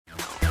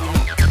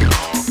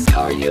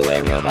Are you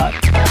a robot?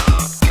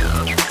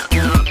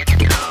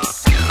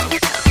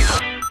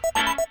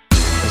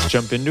 Let's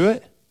jump into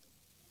it.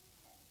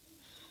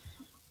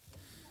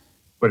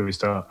 Where do we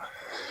start?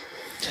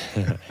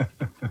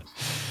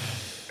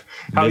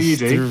 How are you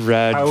doing? Mr.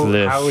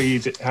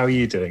 Radcliffe. How are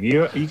you doing?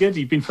 You good?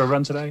 You've been for a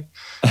run today?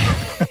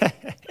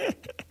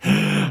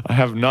 I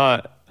have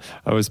not.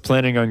 I was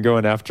planning on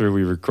going after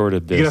we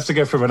recorded this. You're going to have to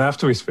go for a run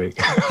after we speak.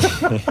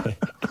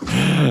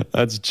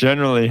 That's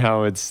generally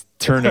how it's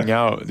turning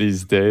out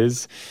these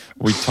days.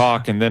 We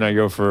talk and then I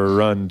go for a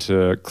run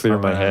to clear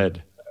my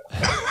head.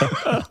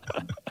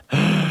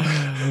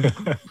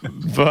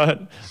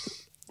 But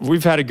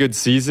we've had a good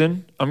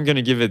season. I'm going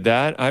to give it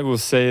that. I will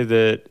say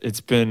that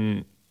it's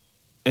been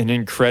an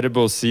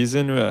incredible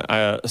season,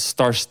 a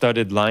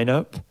star-studded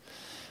lineup.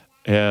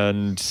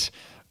 And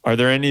are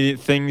there any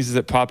things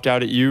that popped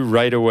out at you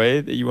right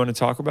away that you want to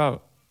talk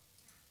about?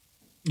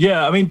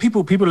 Yeah, I mean,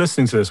 people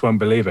listening to this won't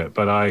believe it,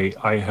 but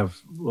I have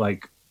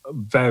like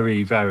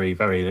very, very,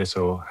 very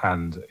little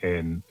hand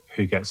in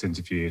who gets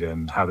interviewed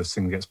and how this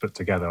thing gets put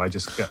together. I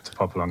just get to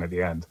pop along at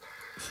the end.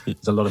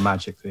 There's a lot of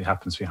magic that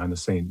happens behind the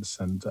scenes,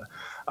 and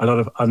a lot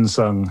of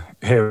unsung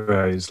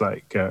heroes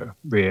like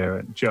Ria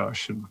and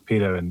Josh and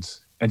Peter and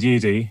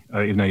Yudi.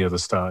 Even though you're the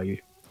star,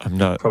 I'm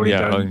not probably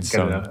don't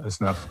unsung. get as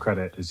enough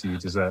credit as you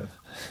deserve.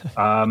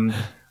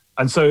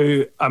 And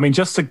so, I mean,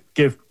 just to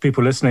give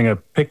people listening a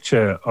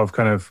picture of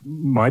kind of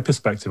my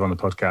perspective on the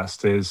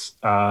podcast is,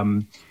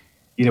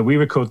 we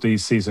record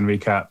these season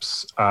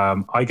recaps.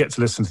 I get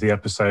to listen to the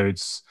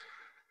episodes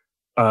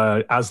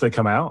as they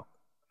come out.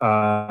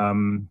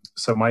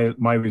 So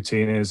my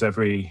routine is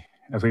every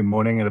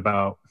morning at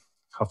about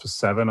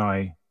 7:30,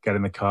 I get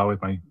in the car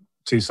with my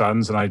two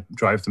sons and I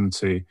drive them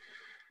to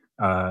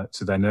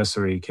their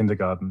nursery,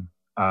 kindergarten,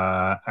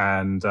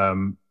 and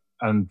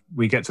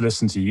we get to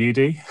listen to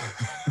Yudi.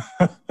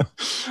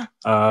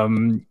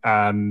 I'm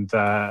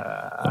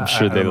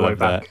sure they love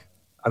that.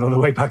 And on the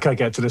way back, I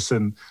get to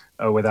listen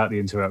without the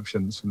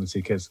interruptions from the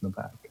two kids in the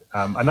back.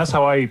 And that's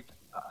how I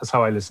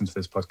listen to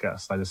this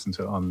podcast. I listen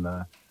to it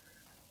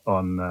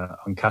on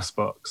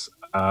Castbox.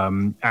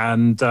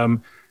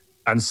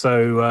 And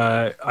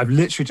so I've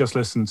literally just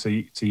listened to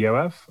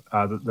Yoav,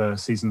 the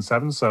season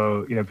 7.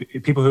 So,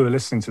 people who are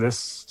listening to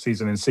this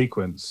season in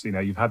sequence,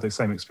 you've had the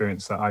same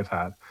experience that I've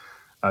had.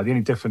 The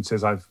only difference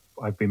is I've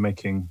been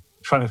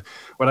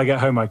when I get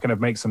home, I kind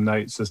of make some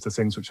notes as to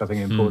things which I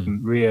think are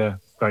important. Ria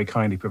very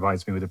kindly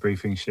provides me with a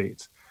briefing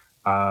sheet.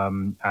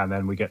 And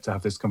then we get to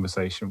have this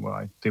conversation where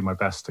I do my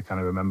best to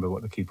kind of remember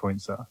what the key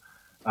points are.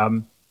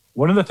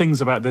 One of the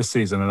things about this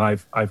season, and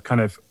I've kind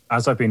of,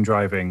 as I've been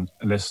driving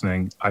and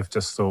listening, I've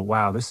just thought,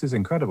 wow, this is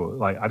incredible.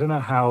 Like, I don't know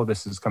how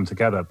this has come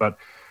together, but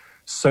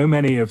so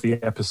many of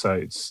the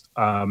episodes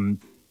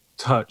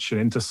touch and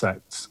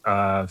intersect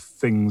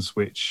things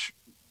which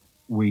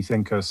we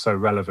think are so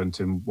relevant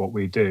in what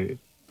we do.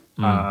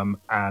 I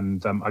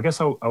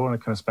guess I want to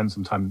kind of spend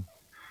some time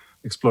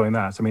exploring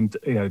that. I mean,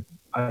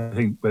 I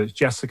think whether it's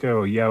Jessica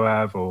or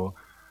Yoav or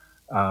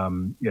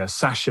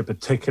Sasha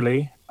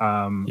particularly,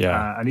 and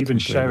even completely.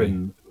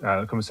 Sharon,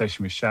 the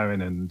conversation with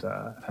Sharon and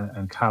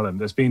Callum.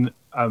 There's been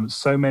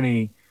so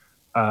many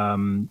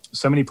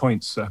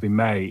points that have been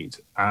made,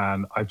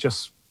 and I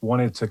just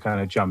wanted to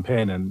kind of jump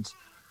in and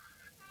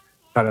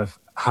kind of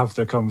have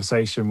the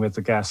conversation with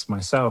the guest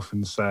myself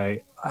and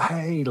say,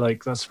 hey,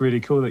 like, that's really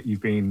cool that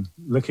you've been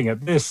looking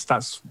at this.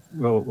 That's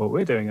what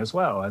we're doing as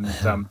well. And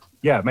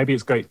maybe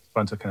it's great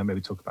fun to kind of maybe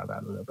talk about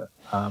that a little bit.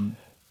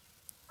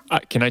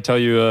 Can I tell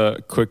you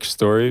a quick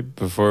story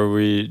before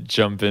we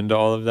jump into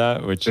all of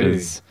that?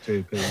 Please.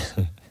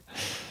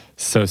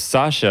 So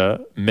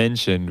Sasha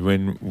mentioned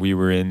when we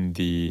were in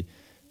the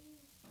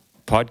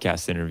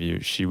podcast interview,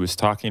 she was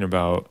talking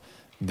about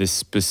the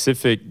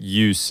specific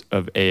use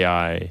of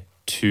AI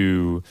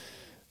to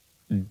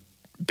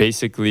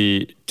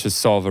basically to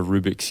solve a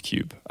Rubik's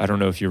Cube. I don't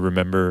know if you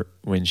remember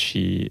when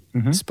she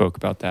spoke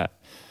about that.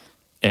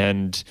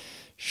 And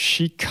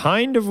she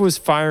kind of was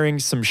firing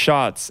some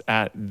shots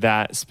at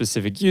that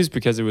specific use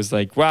because it was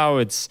like, wow,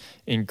 it's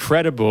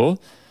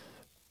incredible,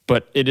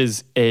 but it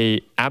is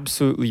a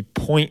absolutely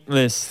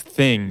pointless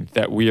thing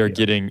that we are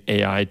getting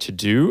AI to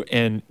do,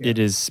 and it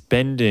is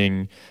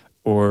spending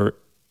or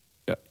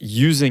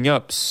using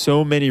up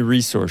so many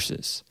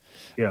resources.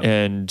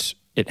 And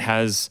it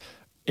has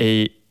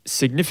a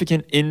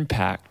significant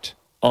impact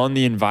on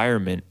the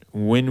environment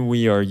when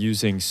we are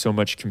using so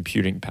much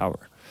computing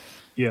power.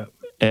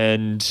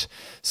 And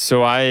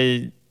so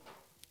I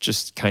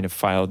just kind of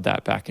filed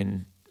that back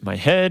in my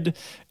head.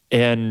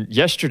 And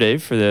yesterday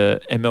for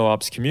the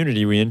MLOps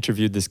community, we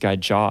interviewed this guy,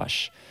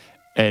 Josh.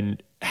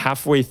 And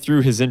halfway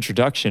through his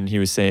introduction, he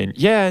was saying,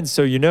 and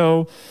so,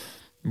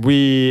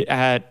 we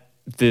at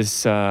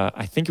this,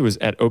 I think it was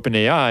at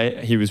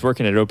OpenAI, he was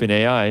working at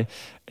OpenAI,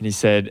 and he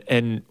said,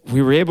 and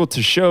we were able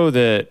to show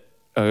that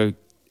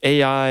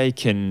AI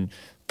can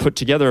put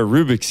together a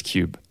Rubik's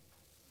Cube.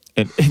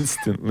 And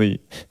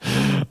instantly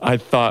I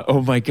thought,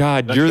 oh my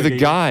God, you're the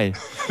guy.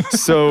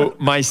 So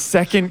my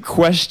second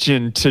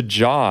question to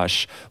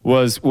Josh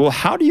was, well,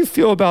 how do you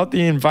feel about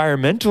the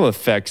environmental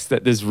effects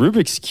that this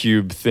Rubik's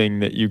Cube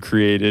thing that you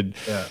created?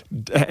 Yeah.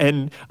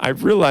 And I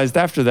realized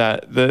after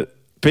that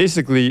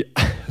basically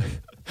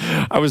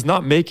I was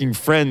not making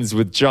friends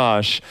with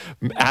Josh,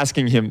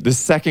 asking him the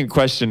second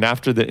question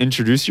after the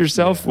introduce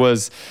yourself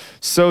was,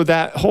 so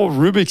that whole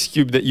Rubik's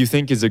Cube that you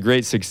think is a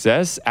great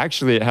success,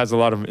 actually it has a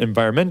lot of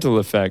environmental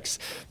effects.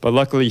 But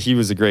luckily he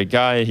was a great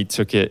guy. He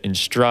took it in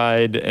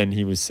stride and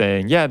he was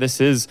saying, yeah,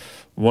 this is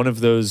one of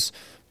those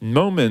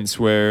moments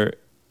where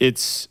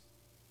it's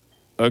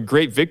a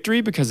great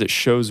victory because it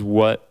shows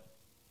what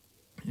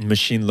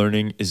machine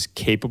learning is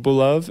capable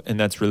of. And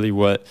that's really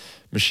what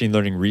machine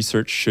learning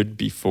research should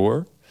be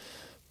for.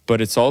 But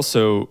it's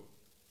also,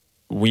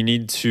 we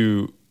need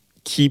to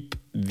keep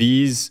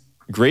these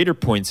greater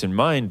points in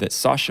mind that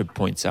Sasha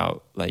points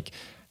out. Like,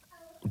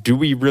 do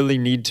we really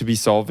need to be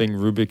solving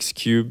Rubik's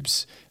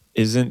Cubes?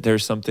 Isn't there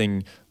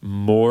something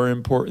more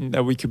important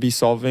that we could be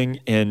solving?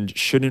 And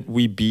shouldn't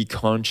we be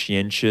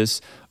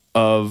conscientious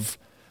of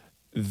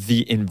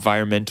the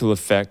environmental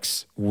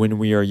effects when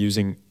we are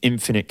using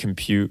infinite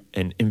compute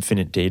and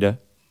infinite data?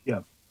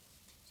 Yeah.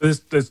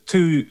 There's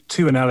two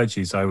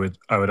analogies I would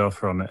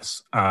offer on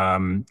this.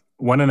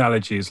 One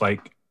analogy is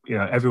like,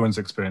 everyone's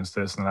experienced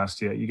this in the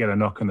last year. You get a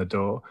knock on the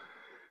door,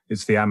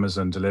 it's the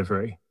Amazon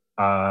delivery,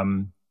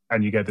 and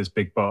you get this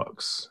big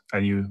box,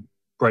 and you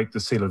break the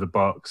seal of the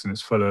box, and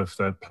it's full of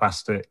the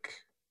plastic,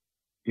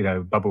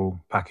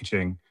 bubble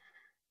packaging,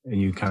 and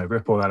you kind of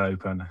rip all that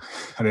open,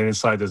 and then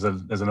inside there's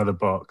another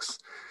box,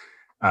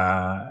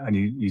 and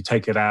you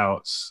take it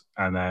out,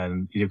 and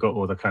then you've got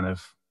all the kind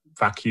of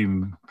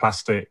vacuum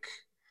plastic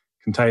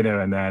container,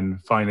 and then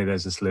finally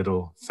there's this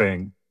little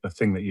thing, the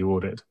thing that you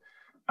ordered,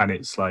 and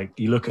it's like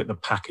you look at the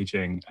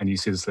packaging and you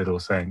see this little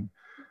thing,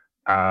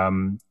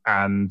 and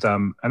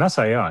that's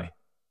AI.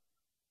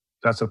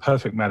 That's a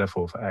perfect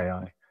metaphor for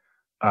AI.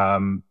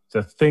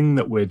 The thing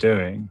that we're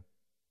doing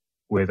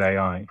with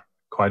AI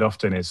quite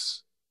often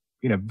is,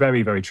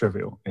 very, very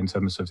trivial in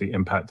terms of the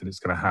impact that it's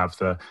going to have,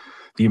 the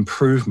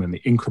improvement,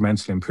 the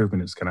incremental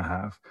improvement it's going to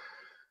have.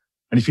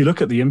 And if you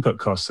look at the input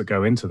costs that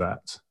go into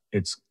that,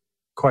 it's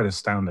quite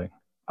astounding.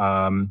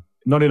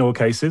 Not in all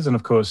cases. And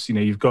of course,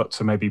 you've got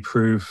to maybe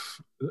prove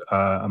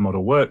a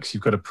model works.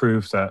 You've got to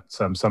prove that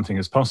something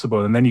is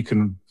possible. And then you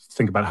can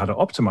think about how to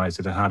optimize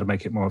it and how to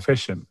make it more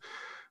efficient.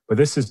 But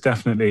this is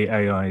definitely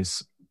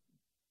AI's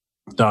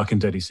dark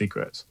and dirty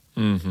secret.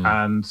 Mm-hmm.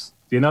 And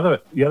the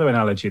other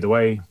analogy, the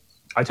way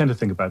I tend to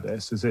think about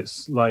this is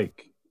it's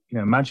like,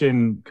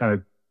 imagine kind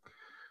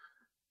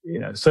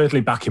of,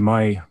 certainly back in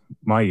my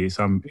youth,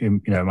 I'm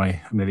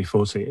nearly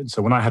 40. And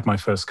so when I had my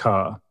first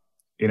car,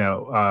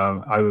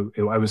 I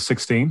was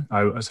 16.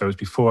 So it was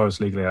before I was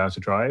legally allowed to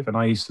drive. And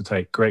I used to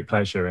take great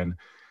pleasure in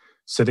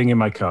sitting in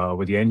my car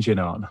with the engine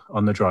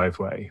on the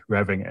driveway,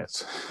 revving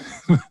it,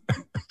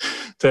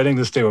 turning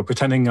the steer,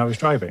 pretending I was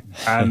driving.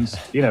 And,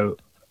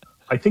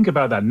 I think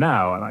about that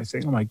now and I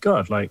think, oh my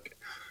God, like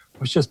I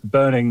was just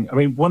burning. I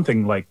mean, one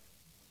thing, like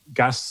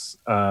gas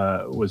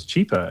was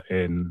cheaper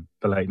in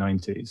the late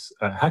 90s,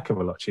 a heck of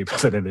a lot cheaper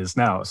than it is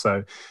now.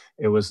 So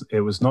it was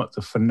not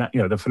the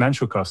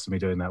financial cost of me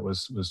doing that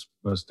was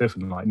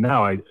different. Like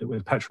now,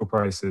 with petrol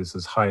prices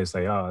as high as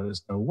they are,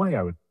 there's no way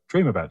I would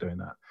dream about doing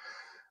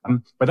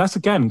that. But that's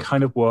again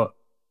kind of what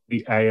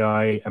the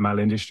AI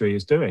ML industry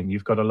is doing.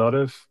 You've got a lot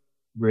of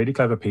really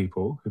clever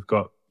people who've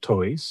got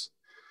toys.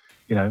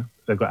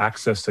 They've got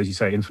access to, as you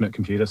say, infinite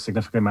compute, a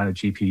significant amount of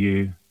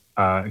GPU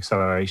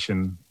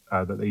acceleration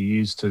that they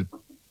use to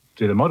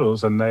do the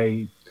models, and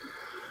they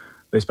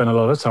spend a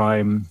lot of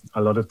time,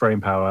 a lot of brain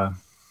power,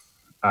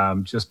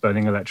 just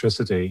burning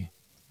electricity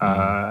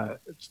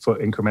for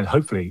increment,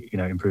 hopefully,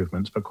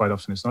 improvements, but quite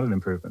often it's not an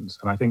improvement.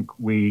 And I think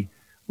we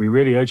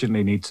really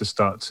urgently need to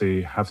start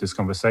to have this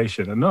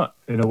conversation, and not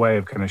in a way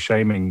of kind of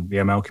shaming the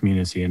ML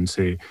community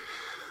into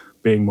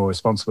being more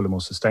responsible and more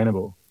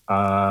sustainable.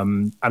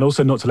 And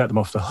also not to let them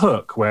off the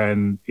hook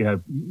when,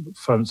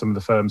 some of the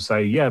firms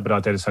say, yeah, but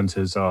our data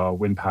centers are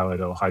wind powered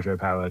or hydro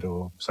powered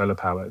or solar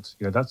powered.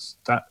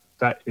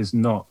 That is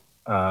not,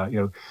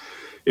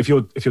 if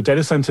your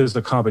data centers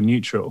are carbon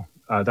neutral,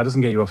 that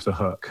doesn't get you off the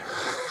hook.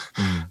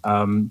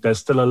 There's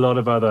still a lot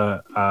of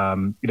other,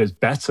 it's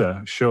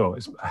better, sure.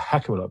 It's a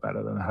heck of a lot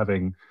better than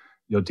having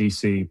your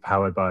DC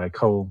powered by a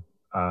coal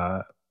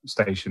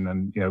station,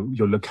 and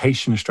your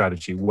location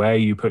strategy, where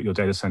you put your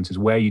data centers,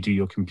 where you do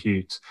your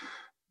compute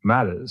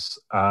matters.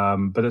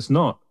 But it's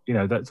not,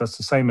 that's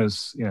the same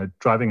as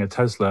driving a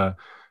Tesla.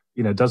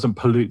 Doesn't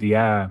pollute the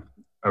air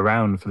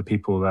around for the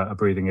people that are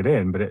breathing it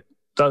in, but it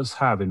does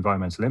have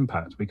environmental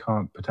impact. We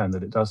can't pretend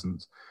that it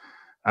doesn't.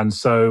 And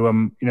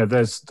so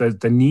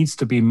there needs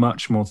to be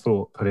much more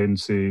thought put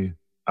into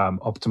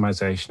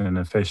optimization and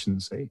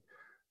efficiency.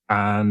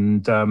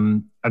 And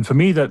for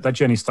me, that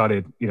journey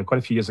started, quite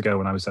a few years ago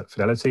when I was at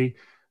Fidelity.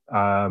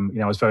 I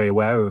was very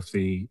aware of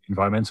the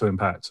environmental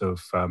impact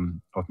of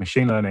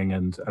machine learning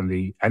and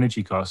the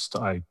energy cost.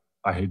 I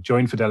I had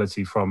joined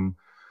Fidelity from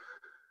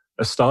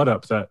a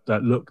startup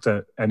that looked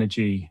at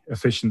energy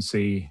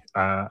efficiency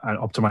and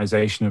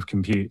optimization of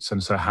computes.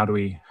 And so how do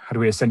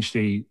we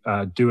essentially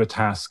do a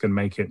task and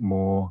make it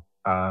more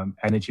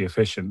energy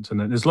efficient? And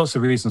there's lots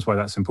of reasons why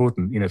that's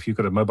important. If you've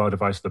got a mobile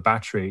device with a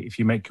battery, if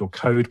you make your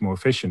code more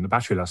efficient, the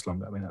battery lasts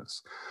longer. I mean,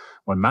 that's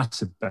one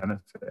massive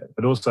benefit.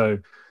 But also,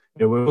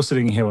 we're all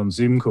sitting here on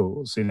Zoom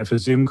calls. If a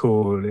Zoom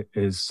call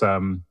is,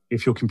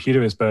 if your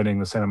computer is burning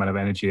the same amount of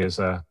energy as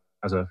a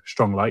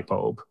strong light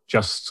bulb,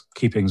 just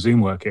keeping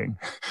Zoom working,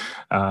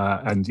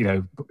 and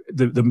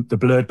the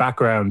blurred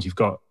background you've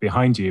got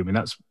behind you. I mean,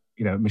 that's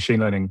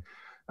machine learning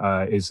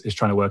is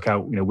trying to work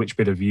out which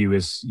bit of you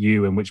is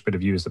you and which bit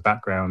of you is the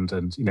background,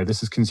 and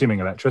this is consuming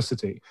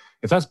electricity.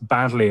 If that's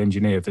badly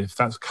engineered, if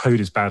that code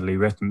is badly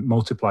written,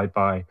 multiplied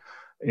by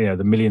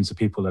the millions of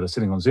people that are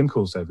sitting on Zoom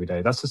calls every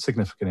day, that's a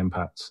significant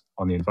impact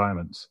on the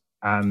environment.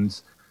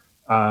 And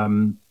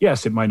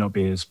yes, it might not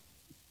be as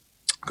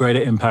great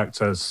an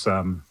impact as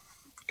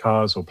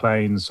cars or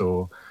planes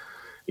or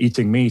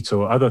eating meat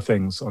or other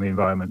things on the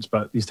environment,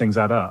 but these things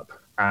add up.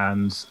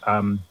 And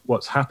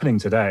what's happening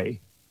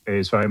today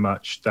is very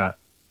much that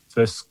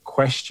this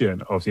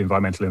question of the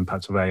environmental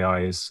impact of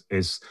AI is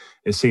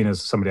seen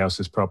as somebody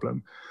else's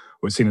problem,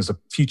 or it's seen as a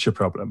future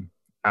problem.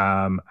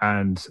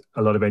 And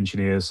a lot of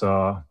engineers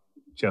are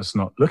just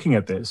not looking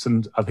at this.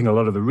 And I think a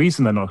lot of the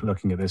reason they're not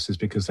looking at this is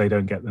because they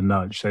don't get the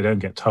nudge. They don't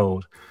get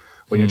told,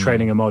 when you're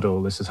training a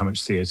model, this is how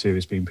much CO2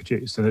 is being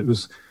produced. And it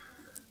was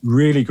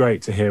really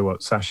great to hear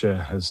what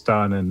Sasha has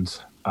done. And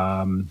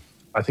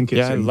I think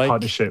it's in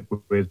partnership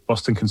with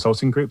Boston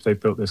Consulting Group. They've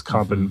built this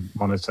carbon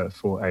monitor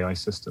for AI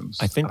systems.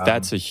 I think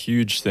that's a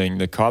huge thing.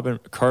 The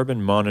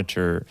carbon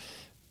monitor,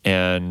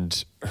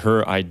 and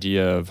her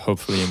idea of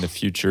hopefully in the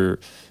future,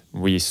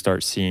 we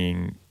start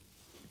seeing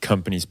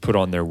companies put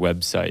on their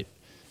website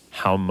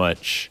how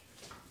much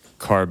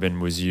carbon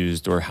was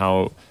used, or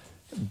how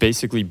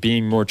basically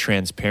being more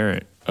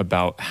transparent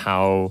about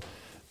how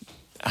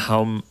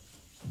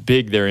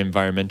big their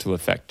environmental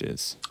effect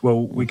is.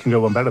 Well, we can go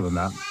one better than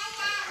that.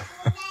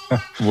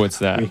 What's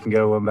that? We can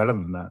go one better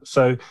than that.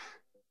 So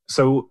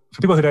for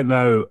people who don't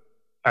know,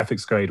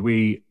 Ethics Grade,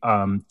 we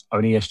are an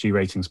ESG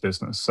ratings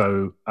business.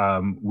 So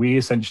we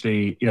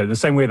essentially, the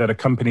same way that a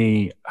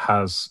company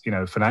has,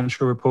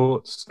 financial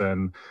reports,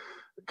 then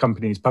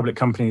public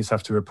companies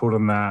have to report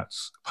on that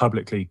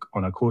publicly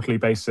on a quarterly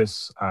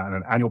basis and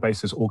an annual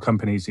basis. All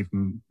companies,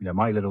 even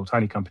my little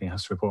tiny company,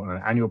 has to report on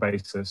an annual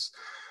basis.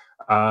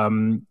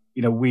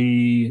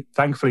 We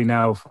thankfully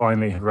now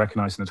finally have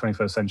recognized in the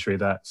 21st century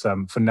that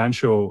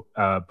financial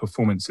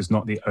performance is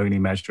not the only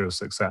measure of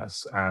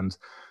success. And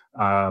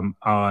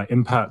our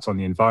impact on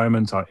the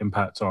environment, our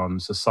impact on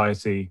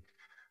society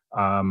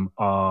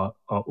are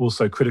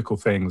also critical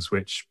things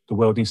which the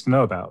world needs to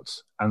know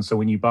about. And so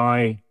when you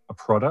buy a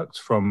product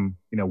from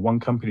one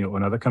company or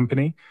another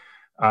company,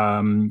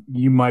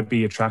 you might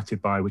be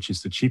attracted by which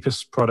is the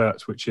cheapest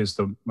product, which is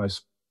the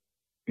most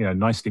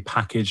nicely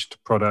packaged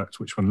product,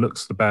 which one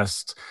looks the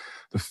best,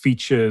 the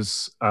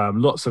features,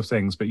 lots of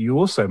things. But you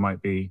also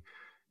might be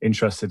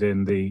interested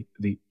in the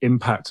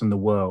impact on the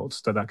world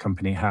that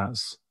company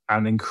has.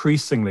 And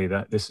increasingly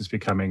that this is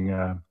becoming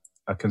a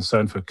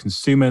concern for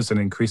consumers, and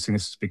increasingly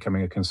this is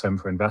becoming a concern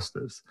for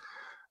investors.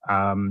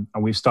 And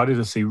we've started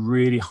to see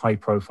really high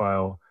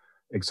profile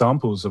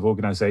examples of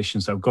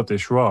organizations that have got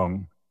this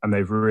wrong, and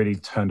they've really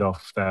turned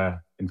off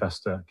their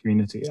investor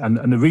community. And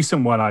the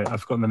recent one,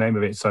 I've forgotten the name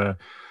of it, it's a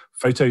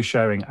photo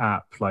sharing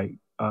app, like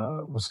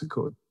what's it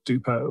called,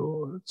 Dupo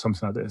or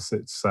something like this.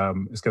 It's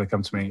going to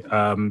come to me.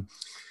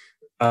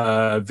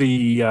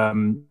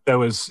 There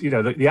was,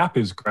 the app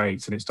is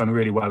great, and it's done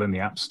really well in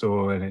the App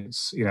Store, and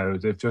it's,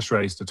 they've just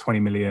raised a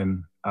 $20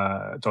 million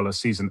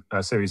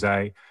Series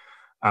A,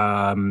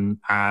 and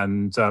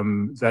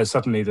there's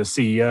suddenly the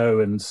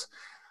CEO and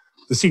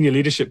the senior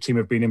leadership team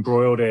have been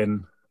embroiled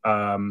in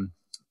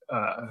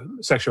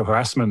sexual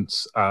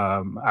harassment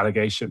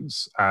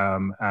allegations,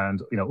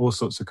 and all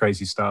sorts of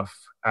crazy stuff.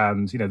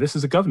 And this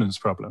is a governance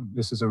problem.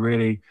 This is a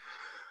really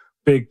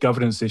big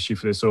governance issue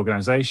for this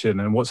organization.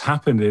 And what's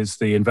happened is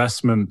the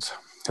investment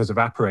has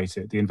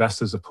evaporated. The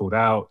investors have pulled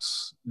out.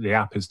 The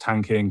app is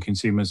tanking.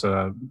 Consumers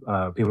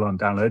people aren't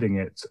downloading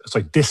it.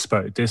 Sorry,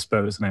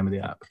 Dispo is the name of the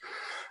app.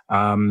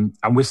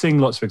 And we're seeing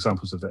lots of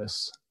examples of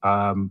this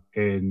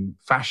in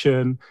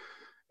fashion,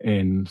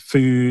 in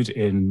food,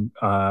 in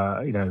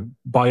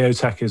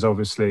biotech is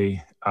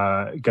obviously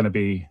going to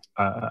be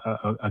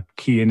a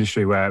key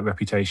industry where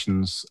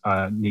reputations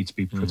need to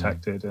be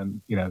protected,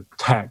 and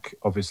tech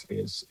obviously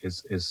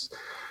is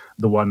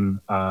the one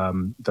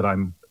that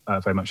I'm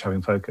very much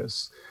having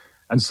focus.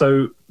 And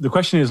so the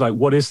question is, like,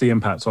 what is the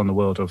impact on the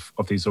world of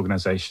these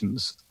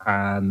organizations?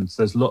 And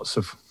there's lots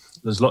of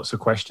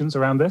questions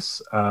around this,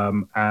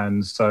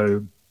 and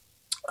so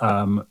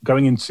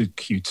going into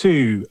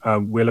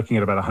Q2, we're looking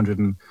at about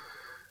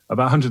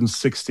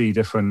 160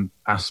 different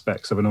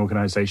aspects of an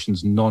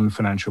organization's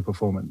non-financial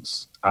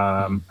performance.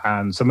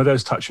 And some of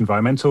those touch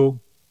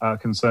environmental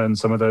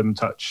concerns, some of them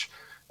touch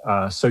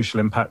social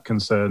impact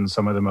concerns.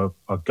 Some of them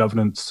are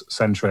governance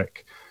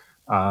centric.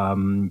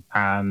 And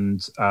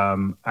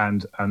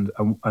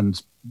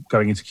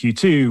going into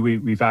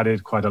Q2, we've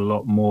added quite a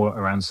lot more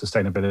around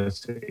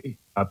sustainability,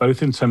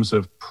 both in terms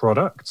of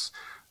products.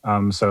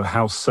 So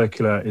how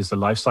circular is the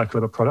life cycle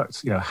of a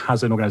product?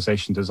 Has an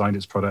organization designed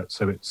its product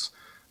so it's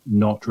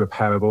not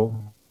repairable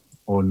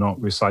or not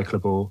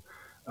recyclable?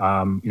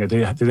 Do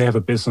they have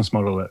a business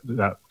model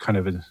that kind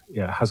of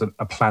has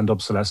a planned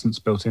obsolescence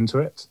built into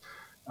it?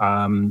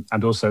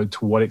 And also,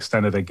 to what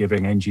extent are they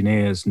giving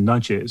engineers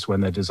nudges when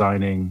they're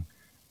designing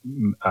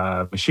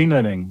machine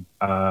learning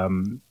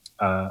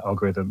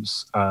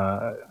algorithms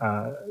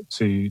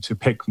to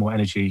pick more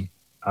energy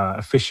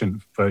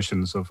efficient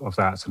versions of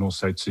that, and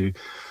also to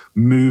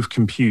move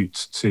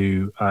compute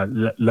to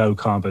low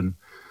carbon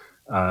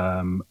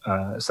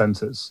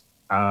centers.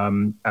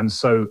 And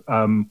so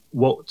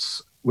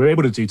what we're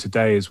able to do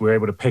today is we're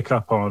able to pick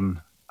up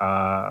on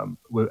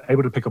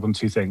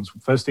two things.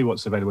 Firstly,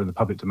 what's available in the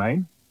public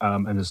domain,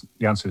 and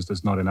the answer is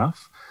there's not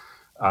enough.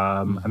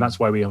 And that's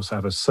why we also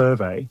have a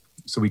survey.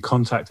 So we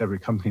contact every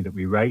company that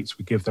we rate.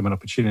 We give them an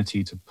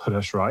opportunity to put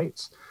us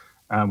right,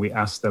 and we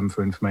ask them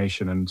for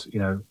information. And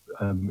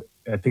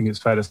I think it's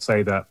fair to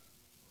say that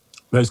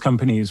those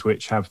companies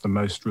which have the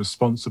most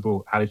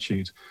responsible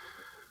attitude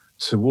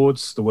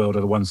towards the world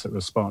are the ones that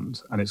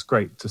respond, and it's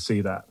great to see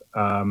that.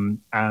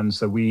 And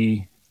so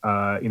we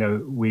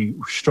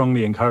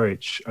strongly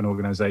encourage an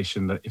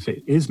organization that if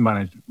it is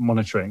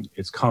monitoring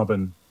its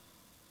carbon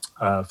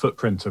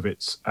footprint of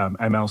its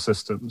ML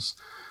systems,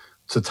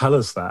 to tell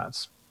us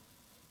that,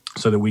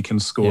 so that we can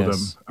score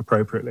them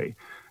appropriately.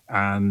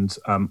 And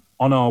on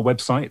our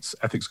website,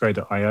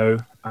 ethicsgrade.io,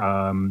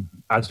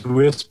 as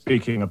we're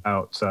speaking,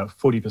 about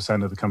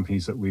 40% of the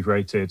companies that we've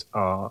rated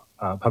are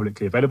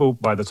publicly available.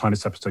 By the time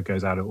this episode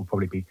goes out, it will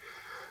probably be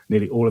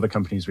nearly all of the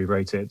companies we've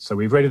rated. So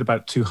we've rated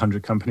about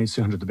 200 companies,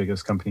 200 of the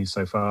biggest companies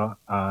so far.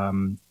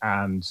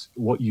 And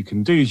what you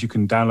can do is you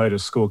can download a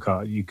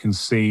scorecard. You can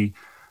see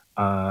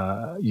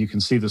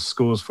the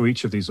scores for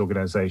each of these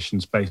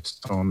organizations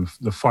based on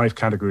the 5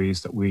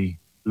 categories that we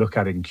look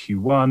at in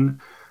Q1.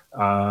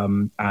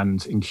 And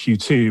in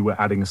Q2, we're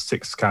adding a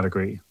 6th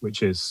category,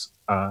 which is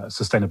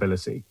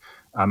sustainability.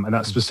 And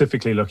that's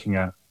specifically looking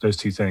at those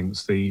 2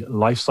 things: the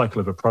life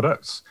cycle of a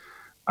product,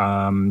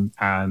 and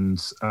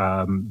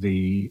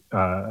the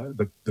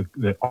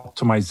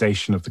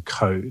optimization of the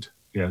code.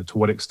 To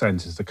what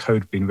extent is the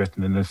code being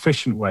written in an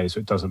efficient way so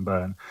it doesn't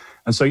burn?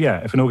 And so,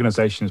 if an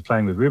organization is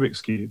playing with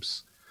Rubik's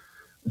Cubes,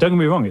 don't get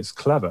me wrong, it's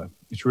clever.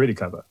 It's really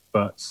clever.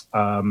 But,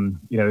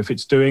 if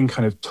it's doing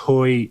kind of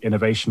toy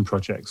innovation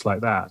projects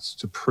like that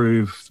to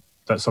prove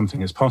that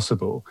something is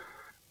possible,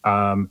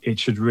 it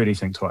should really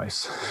think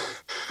twice.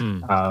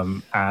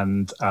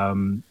 And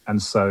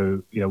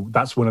so,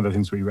 that's one of the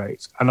things we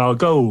rate. And our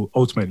goal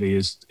ultimately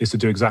is to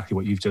do exactly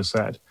what you've just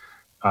said.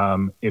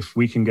 If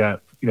we can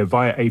get,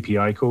 via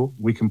API call,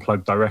 we can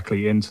plug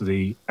directly into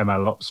the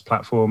MLOps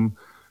platform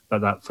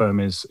that firm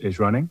is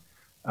running,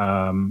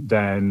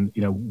 then,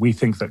 we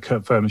think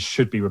that firms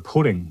should be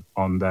reporting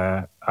on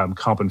their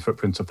carbon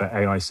footprint of their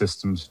AI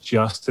systems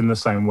just in the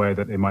same way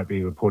that they might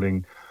be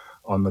reporting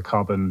on the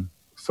carbon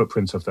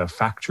footprint of their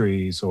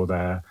factories or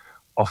their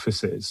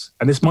offices.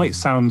 And this might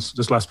sound,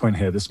 just last point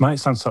here, this might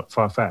sound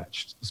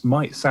far-fetched. This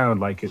might sound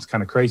like it's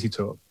kind of crazy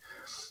talk,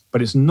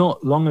 but it's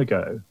not long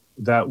ago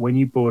that when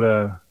you bought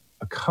a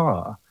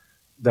car,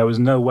 there was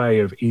no way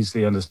of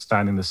easily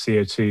understanding the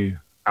CO2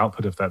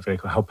 output of that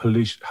vehicle, how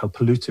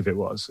pollutive it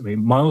was. I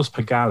mean, miles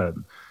per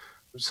gallon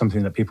was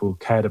something that people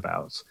cared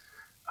about,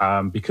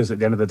 because at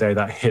the end of the day,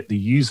 that hit the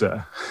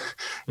user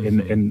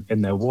in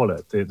their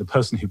wallet. The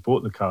person who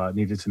bought the car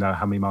needed to know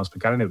how many miles per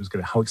gallon it was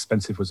how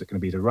expensive was it going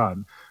to be to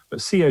run. But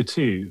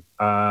CO2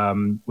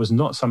 was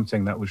not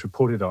something that was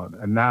reported on,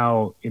 and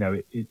now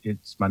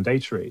it's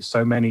mandatory.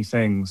 So many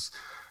things.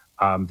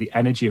 The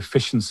energy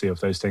efficiency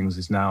of those things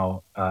is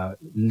now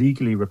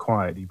legally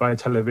required. You buy a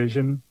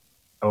television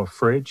or a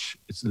fridge,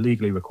 it's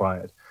legally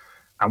required.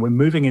 And we're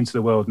moving into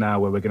the world now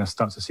where we're going to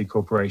start to see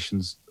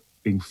corporations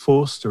being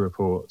forced to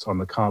report on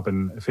the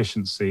carbon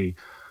efficiency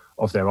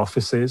of their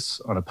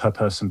offices on a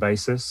per-person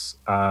basis.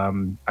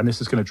 And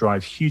this is going to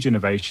drive huge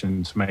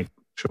innovation to make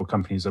sure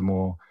companies are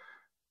more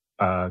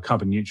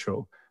carbon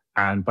neutral.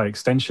 And by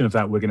extension of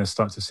that, we're going to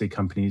start to see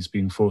companies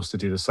being forced to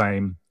do the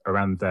same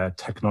around their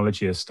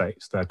technology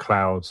estates, their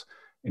cloud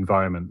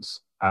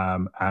environments.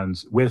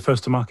 And we're the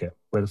first to market.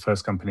 We're the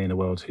first company in the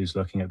world who's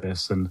looking at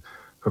this and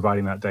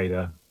providing that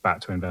data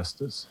back to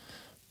investors.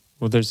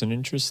 Well, there's an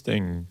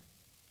interesting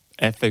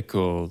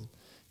ethical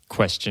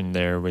question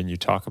there when you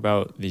talk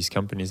about these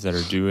companies that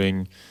are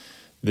doing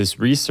this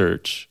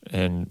research,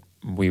 and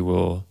we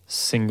will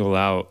single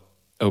out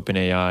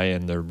OpenAI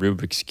and the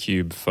Rubik's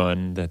Cube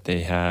fund that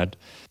they had.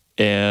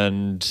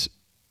 And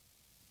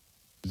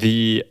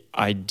the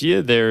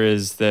idea there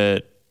is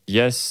that,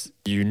 yes,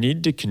 you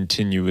need to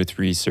continue with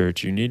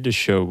research. You need to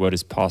show what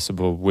is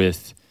possible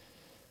with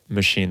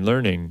machine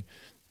learning.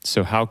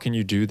 So how can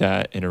you do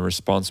that in a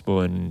responsible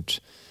and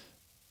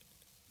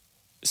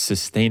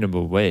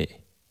sustainable way?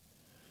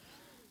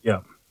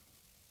 Yeah.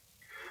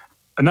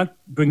 And that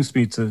brings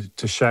me to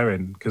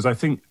Sharon, because I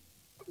think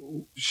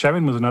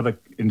Sharon was another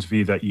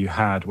interview that you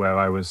had where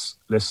I was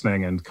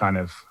listening and kind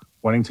of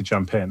wanting to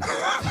jump in.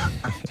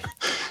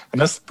 And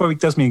that's probably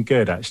does me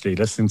good, actually,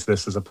 listening to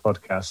this as a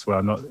podcast where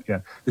I'm not,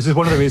 this is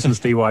one of the reasons,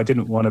 Steve, why I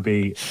didn't want to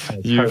be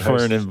you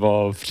weren't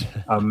involved.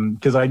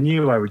 Because I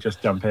knew I would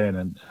just jump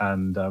in.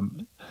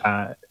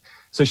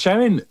 So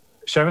Sharon,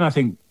 I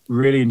think,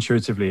 really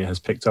intuitively has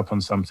picked up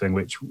on something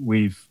which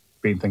we've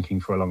been thinking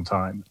for a long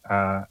time.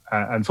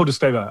 And full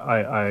disclosure,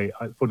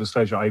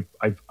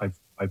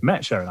 I've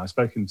met Sharon, I've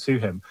spoken to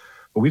him,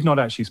 but we've not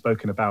actually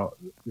spoken about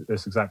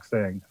this exact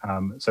thing.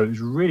 So it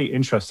was really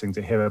interesting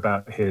to hear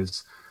about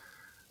his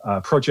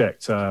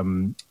project,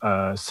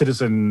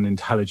 Citizen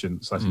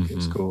Intelligence, I think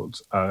it's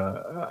called.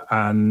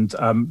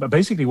 But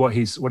basically what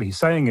he's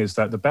saying is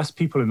that the best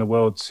people in the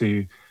world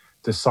to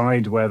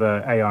decide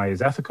whether AI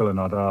is ethical or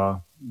not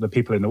are the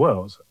people in the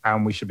world,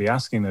 and we should be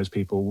asking those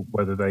people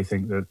whether they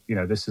think that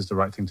this is the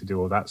right thing to do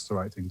or that's the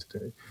right thing to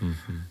do.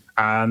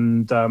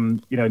 And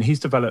and he's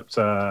developed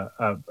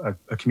a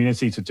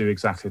community to do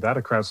exactly that,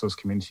 a crowdsourced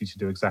community to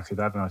do exactly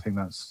that, and I think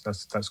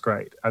that's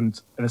great.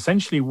 And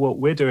essentially what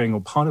we're doing,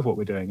 or part of what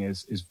we're doing,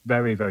 is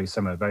very, very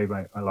similar, very,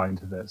 very aligned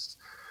to this.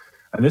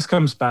 And this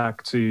comes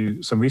back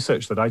to some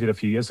research that I did a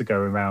few years ago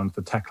around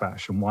the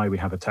techlash and why we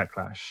have a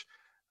techlash.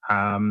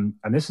 And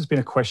this has been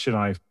a question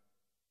I've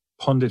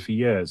pondered for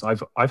years.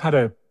 I've had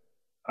a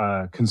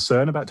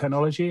concern about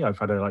technology. I've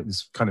had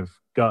this kind of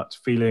gut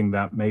feeling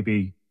that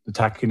maybe the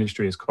tech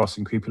industry is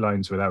crossing creepy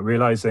lines without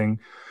realizing,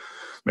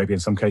 maybe in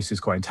some cases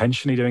quite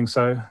intentionally doing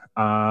so.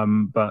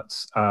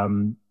 But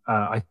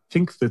I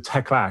think the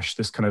techlash,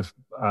 this kind of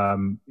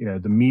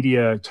the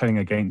media turning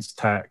against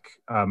tech.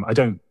 I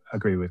don't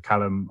agree with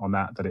Callum on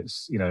that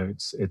it's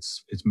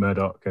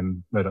Murdoch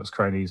and Murdoch's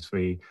cronies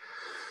v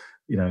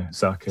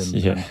Zuck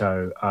and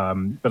co.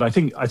 But I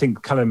think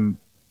Callum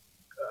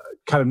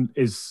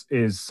is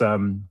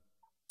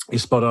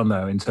spot on,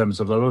 though, in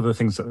terms of a lot of the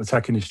things that the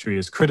tech industry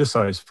is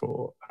criticized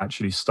for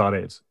actually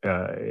started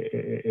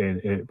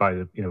started by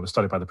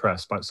the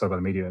press, started by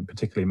the media, and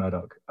particularly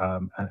Murdoch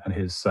and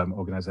his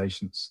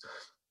organizations.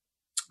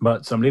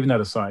 But leaving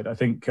that aside, I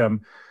think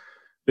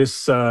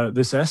this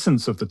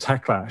essence of the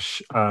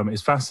techlash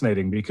is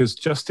fascinating, because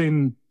just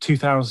in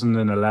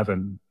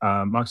 2011,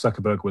 Mark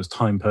Zuckerberg was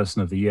Time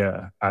Person of the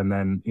Year, and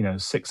then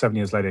 6-7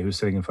 years later, he was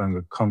sitting in front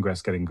of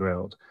Congress getting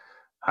grilled,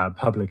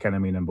 public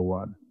enemy number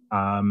one.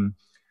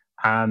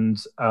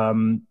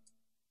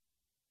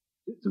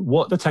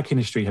 What the tech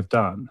industry have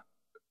done,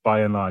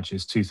 by and large,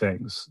 is two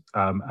things.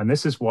 And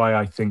this is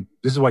why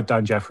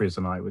Dan Jeffries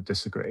and I would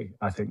disagree,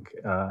 I think,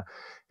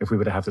 if we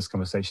were to have this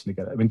conversation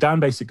together. I mean, Dan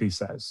basically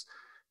says,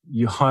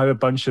 you hire a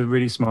bunch of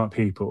really smart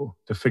people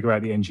to figure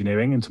out the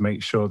engineering and to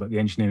make sure that the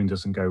engineering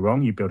doesn't go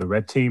wrong. You build a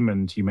red team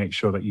and you make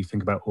sure that you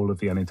think about all of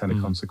the unintended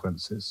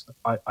consequences.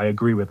 I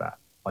agree with that.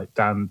 Like,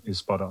 Dan is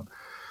spot on.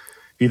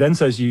 He then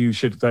says you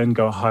should then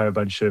go hire a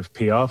bunch of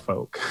PR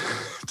folk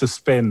to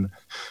spin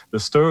the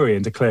story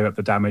and to clear up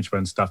the damage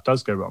when stuff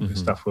does go wrong, because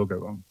stuff will go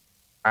wrong.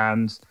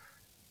 And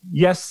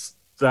yes,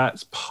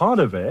 that's part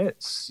of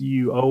it.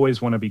 You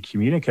always want to be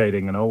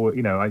communicating, and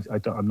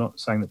I'm not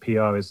saying that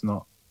PR is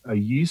not a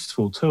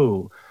useful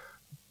tool,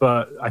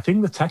 but I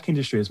think the tech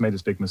industry has made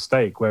this big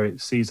mistake where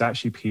it sees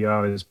actually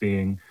PR as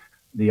being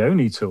the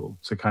only tool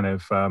to kind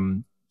of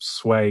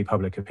sway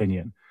public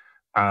opinion.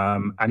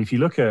 And if you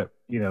look at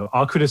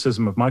our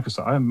criticism of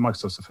Microsoft,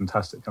 Microsoft's a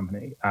fantastic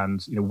company,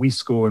 and we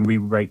score and we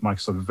rate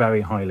Microsoft very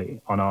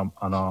highly on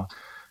our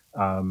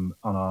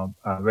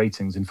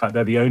ratings. In fact,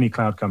 they're the only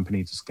cloud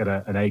company to get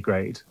an A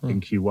grade in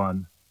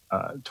Q1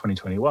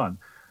 2021,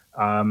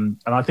 and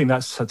I think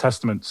that's a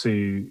testament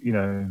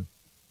to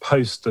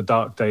post the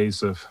dark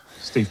days of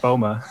Steve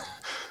Ballmer,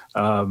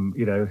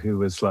 who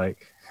was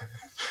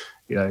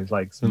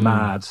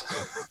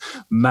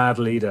mad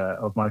leader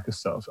of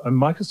Microsoft.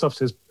 And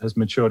Microsoft has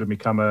matured and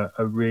become a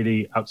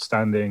really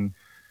outstanding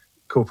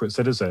corporate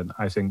citizen,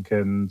 I think,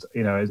 and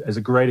as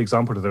a great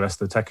example to the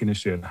rest of the tech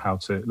industry and how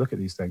to look at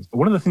these things. But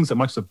one of the things that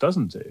Microsoft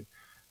doesn't do,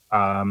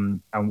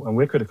 and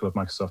we're critical of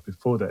Microsoft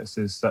before this,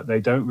 is that they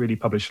don't really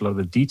publish a lot of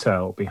the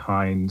detail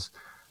behind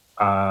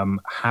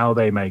how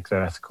they make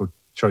their ethical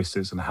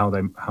choices and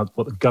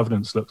what the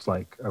governance looks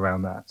like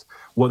around that.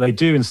 What they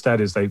do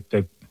instead is they've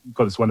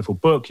got this wonderful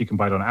book. You can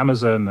buy it on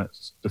Amazon.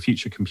 That's The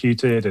Future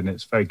Computed, and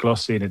it's very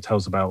glossy, and it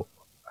tells about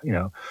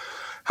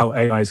how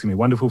AI is going to be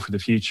wonderful for the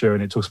future,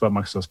 and it talks about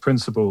Microsoft's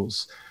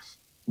principles.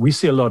 We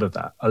see a lot of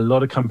that. A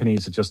lot of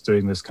companies are just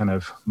doing this kind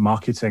of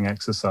marketing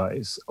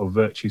exercise of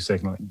virtue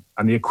signaling,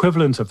 and the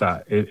equivalent of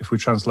that, if we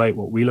translate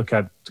what we look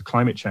at to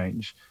climate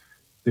change,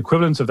 the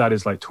equivalent of that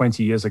is like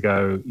 20 years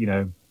ago,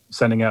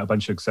 sending out a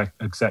bunch of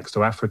execs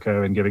to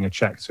Africa and giving a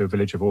check to a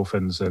village of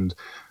orphans and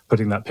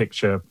putting that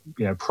picture,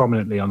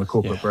 prominently on the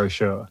corporate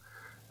brochure.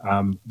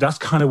 That's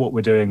kind of what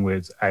we're doing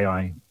with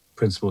AI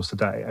principles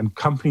today. And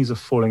companies are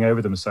falling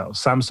over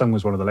themselves. Samsung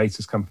was one of the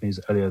latest companies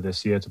earlier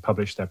this year to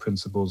publish their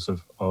principles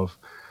of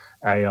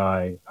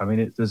AI. I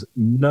mean, there's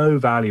no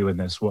value in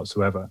this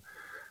whatsoever.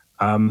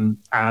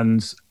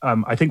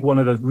 I think one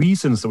of the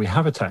reasons that we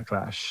have a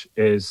techlash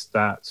is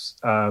that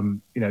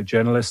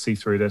journalists see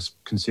through this,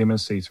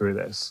 consumers see through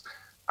this,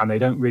 and they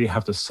don't really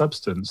have the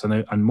substance,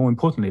 and more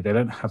importantly, they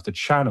don't have the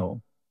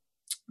channel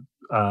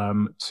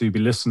to be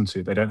listened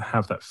to. They don't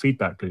have that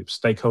feedback loop.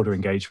 Stakeholder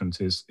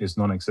engagement is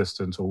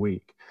non-existent or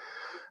weak.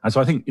 And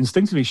so I think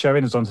instinctively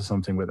Sherin is onto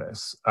something with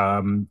this.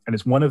 And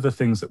it's one of the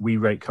things that we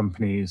rate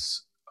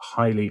companies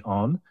highly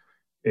on.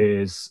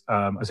 I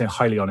say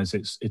highly on is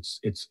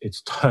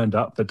it's turned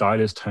up. The dial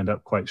is turned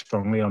up quite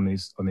strongly on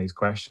these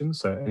questions.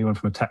 So anyone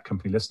from a tech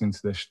company listening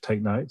to this should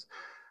take note.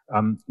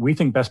 We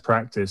think best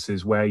practice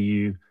is where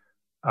you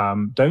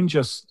don't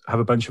just have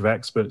a bunch of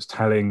experts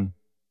telling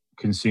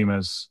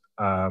consumers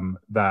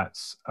that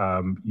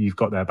you've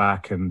got their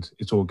back and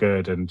it's all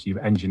good and you've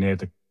engineered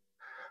the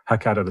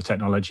heck out of the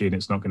technology and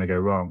it's not going to go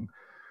wrong.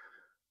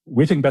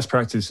 We think best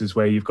practice is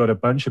where you've got a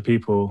bunch of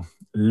people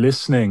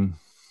listening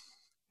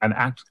and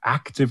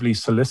actively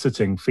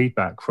soliciting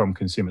feedback from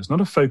consumers,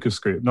 not a focus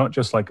group, not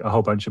just like a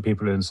whole bunch of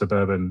people in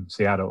suburban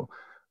Seattle,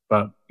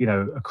 but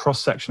a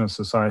cross-section of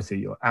society.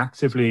 You're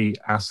actively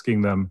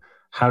asking them,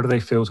 how do they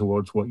feel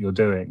towards what you're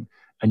doing?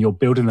 And you're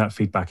building that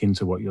feedback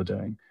into what you're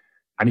doing.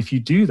 And if you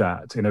do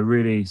that in a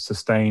really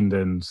sustained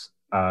and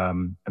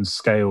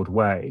scaled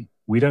way,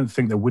 we don't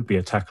think there would be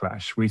a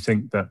techlash. We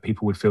think that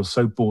people would feel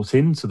so bought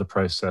into the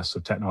process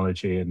of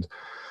technology and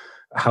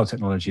how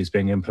technology is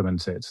being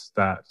implemented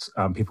that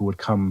people would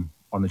come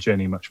on the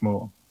journey much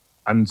more.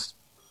 And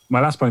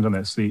my last point on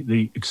this,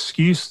 the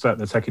excuse that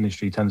the tech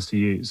industry tends to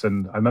use,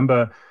 and I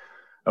remember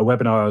a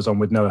webinar I was on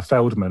with Noah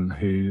Feldman,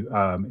 who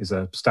is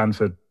a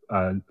Stanford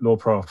law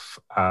prof,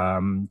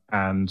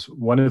 and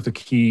one of the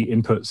key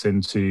inputs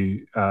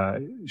into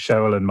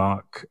Sheryl and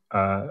Mark,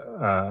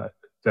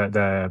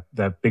 their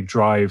big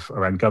drive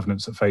around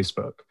governance at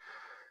Facebook.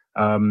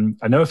 And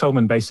Noah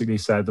Feldman basically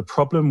said the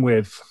problem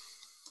for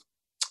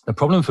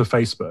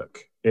Facebook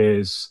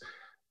is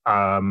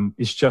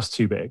it's just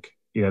too big.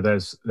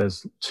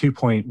 There's 2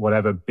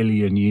 whatever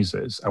billion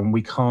users, and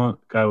we can't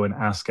go and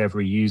ask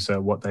every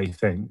user what they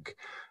think.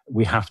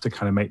 We have to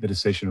kind of make the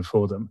decision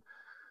for them.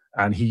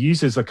 And he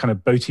uses a kind of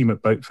Boaty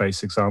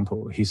McBoatface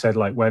example. He said,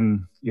 like,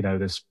 when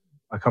this,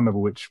 I can't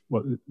remember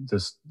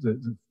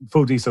the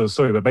full detail of the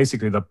story, but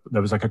basically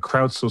there was like a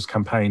crowdsourced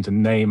campaign to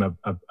name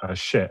a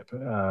ship.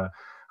 I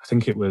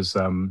think it was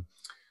one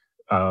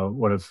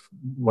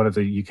of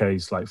the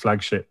UK's like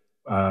flagship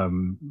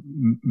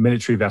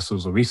military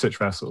vessels or research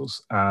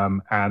vessels,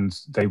 and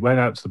they went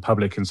out to the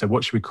public and said,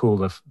 what should we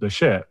call the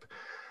ship?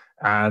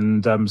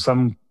 And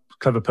some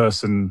clever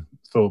person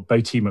thought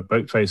Boaty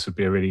McBoatface would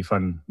be a really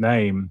fun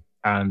name,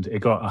 and it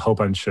got a whole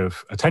bunch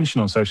of attention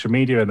on social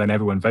media, and then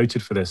everyone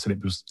voted for this,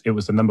 and it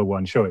was the number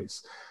one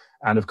choice.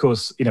 And of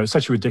course, it's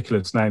such a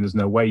ridiculous name. There's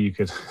no way you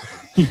could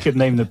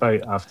name the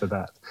boat after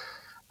that.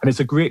 And it's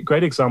a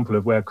great example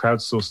of where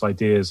crowdsourced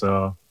ideas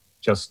are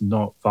just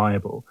not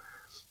viable.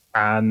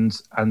 And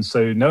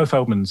so Noah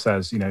Feldman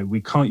says,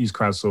 we can't use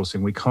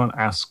crowdsourcing. We can't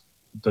ask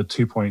the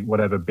 2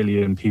 whatever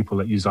billion people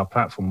that use our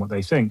platform what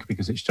they think,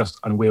 because it's just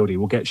unwieldy.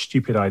 We'll get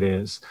stupid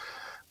ideas.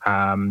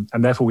 And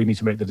therefore we need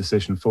to make the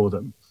decision for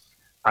them.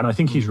 And I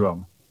think he's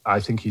wrong. I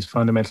think he's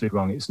fundamentally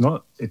wrong. It's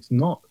not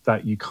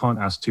that you can't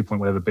ask 2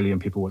 whatever billion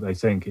people what they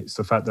think. It's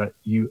the fact that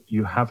you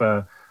have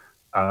a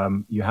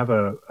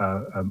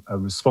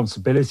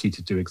responsibility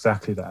to do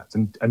exactly that.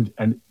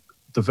 And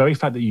the very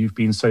fact that you've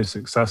been so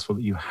successful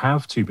that you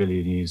have 2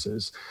 billion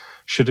users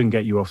shouldn't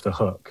get you off the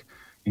hook.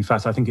 In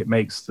fact, I think it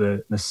makes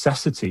the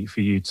necessity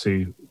for you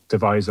to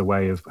devise a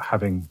way of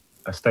having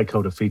a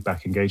stakeholder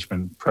feedback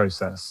engagement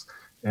process,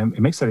 it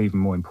makes that even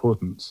more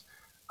important.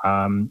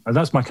 And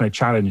that's my kind of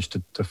challenge to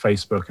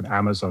Facebook and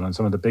Amazon and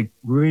some of the big,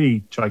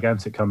 really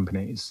gigantic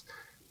companies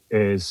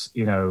is,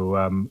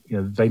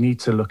 they need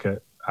to look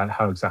at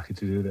how exactly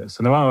to do this.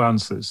 And there are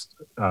answers.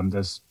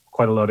 There's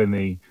quite a lot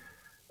in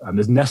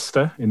there's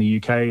Nesta in the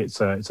UK. It's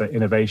an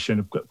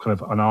innovation, kind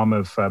of an arm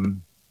of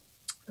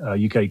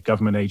UK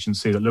government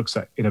agency that looks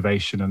at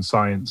innovation and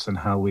science and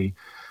how we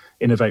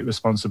innovate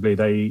responsibly.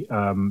 They've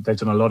done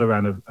a lot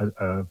around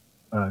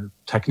a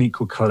technique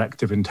called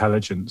collective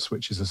intelligence,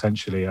 which is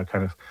essentially a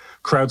kind of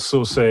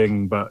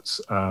crowdsourcing, but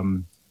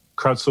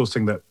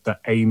crowdsourcing that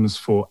aims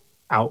for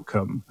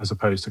outcome as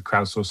opposed to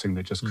crowdsourcing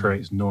that just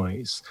creates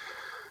noise.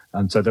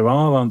 And so there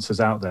are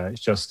answers out there.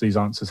 It's just these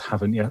answers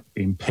haven't yet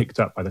been picked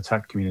up by the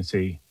tech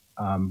community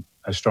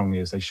as strongly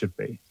as they should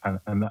be.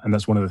 And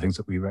that's one of the things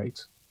that we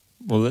rate.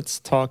 Well, let's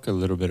talk a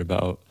little bit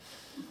about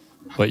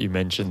what you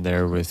mentioned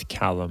there with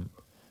Callum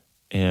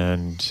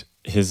and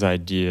his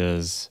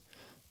ideas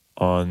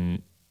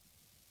on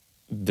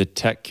the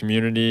tech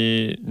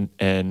community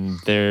and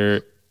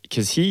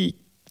because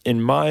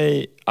in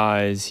my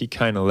eyes, he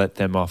kind of let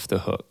them off the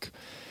hook.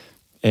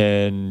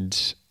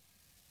 And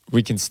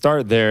we can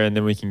start there and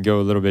then we can go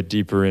a little bit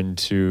deeper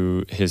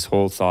into his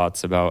whole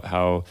thoughts about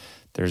how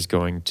there's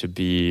going to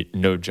be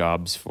no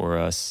jobs for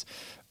us.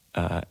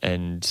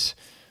 And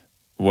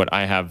what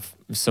I have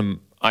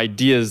some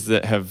ideas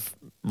that have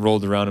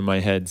rolled around in my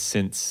head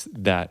since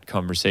that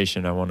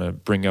conversation I want to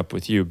bring up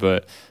with you.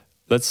 But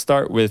let's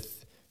start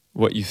with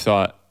what you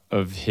thought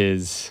of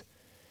his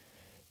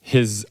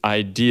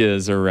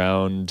ideas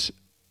around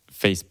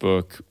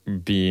Facebook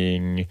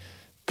being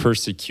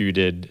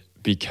persecuted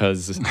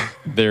because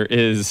there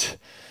is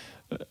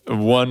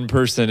one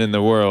person in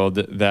the world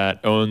that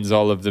owns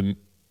all of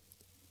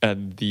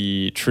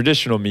the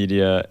traditional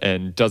media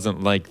and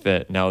doesn't like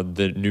that now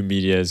the new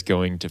media is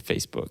going to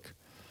Facebook.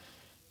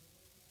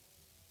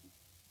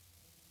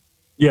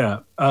 Yeah.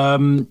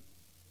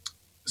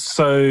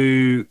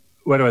 So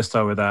where do I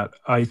start with that?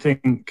 I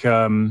think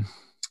Callum's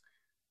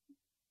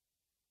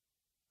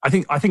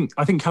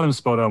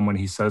spot on when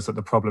he says that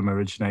the problem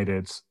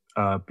originated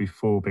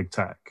before big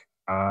tech,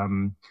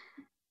 and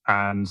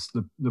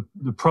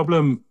the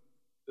problem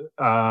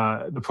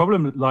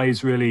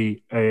lies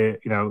really,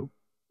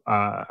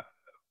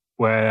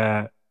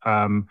 where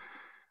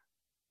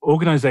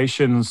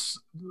organizations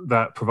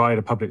that provide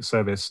a public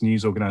service,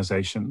 news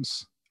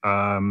organizations,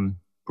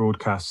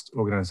 broadcast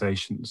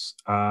organizations,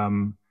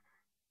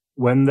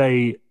 when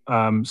they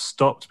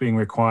stopped being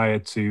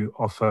required to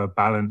offer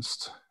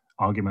balanced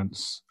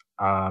arguments,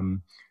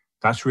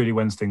 that's really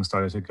when things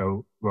started to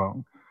go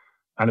wrong.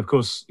 And of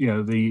course,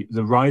 the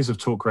rise of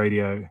talk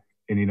radio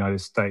in the United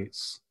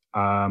States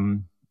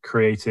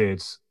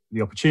created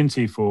the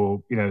opportunity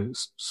for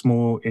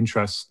small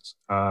interest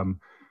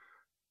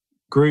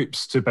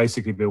groups to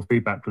basically build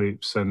feedback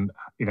loops, and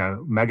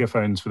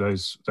megaphones for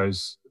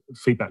those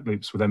feedback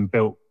loops were then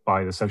built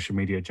by the social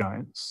media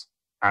giants.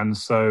 And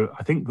so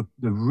I think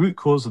the root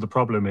cause of the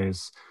problem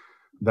is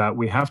that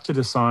we have to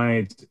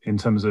decide in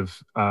terms of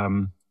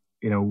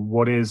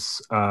what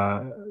is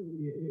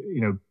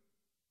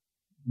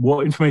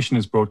what information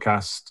is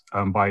broadcast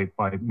by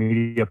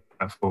media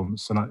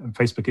platforms, and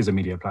Facebook is a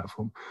media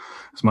platform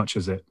as much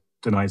as it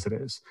denies it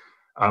is.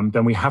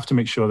 Then we have to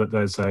make sure that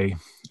there's a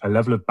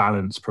level of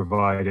balance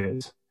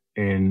provided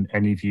in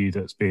any view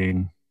that's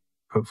being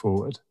put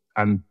forward.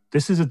 And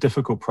this is a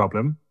difficult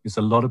problem. There's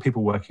a lot of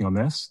people working on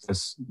this.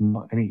 There's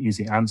not any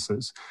easy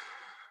answers.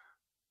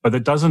 But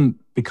it doesn't,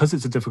 because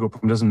it's a difficult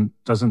problem,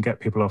 doesn't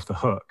get people off the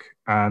hook.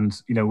 And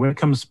when it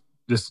comes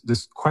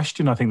this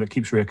question, I think that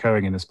keeps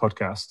reoccurring in this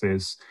podcast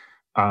is,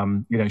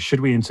 should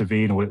we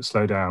intervene or will it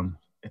slow down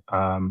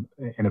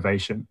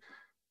innovation?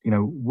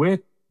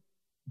 We're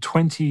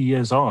 20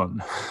 years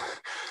on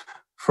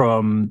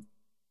from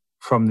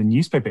the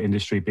newspaper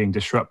industry being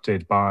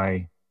disrupted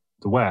by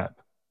the web.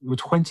 We're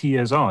 20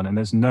 years on, and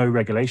there's no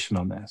regulation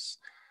on this.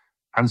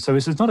 And so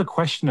this is not a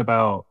question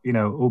about,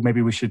 or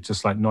maybe we should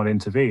just not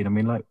intervene. I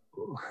mean,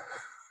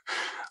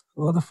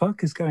 what the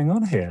fuck is going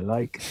on here?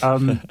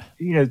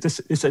 This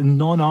is a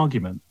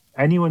non-argument.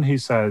 Anyone who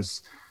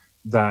says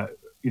that,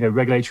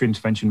 regulatory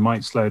intervention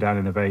might slow down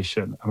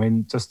innovation, I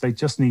mean, they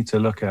just need to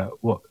look at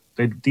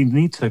they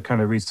need to kind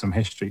of read some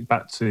history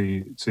back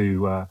to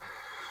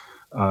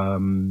oh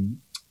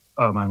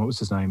man, what was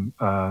his name?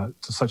 To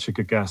such a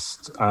good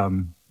guest.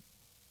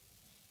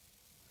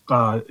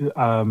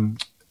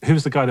 Who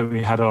was the guy that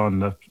we had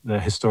on, the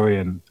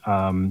historian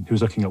who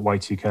was looking at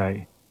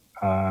Y2K?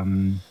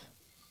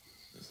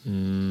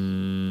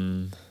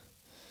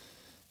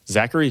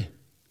 Zachary.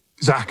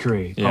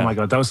 Yeah. Oh my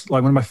God, that was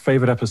one of my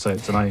favorite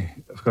episodes, and I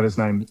forgot his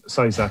name.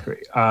 Sorry,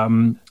 Zachary.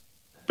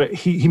 But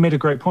he made a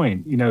great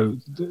point,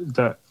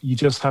 that you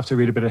just have to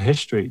read a bit of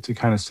history to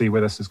kind of see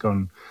where this has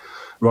gone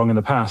wrong in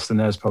the past, and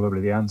there's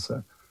probably the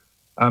answer.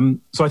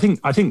 So I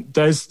think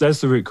there's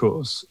the root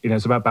cause.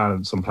 It's about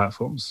balance on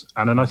platforms.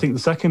 And then I think the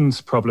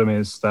second problem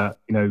is that,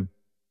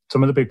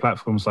 some of the big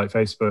platforms like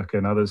Facebook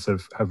and others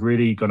have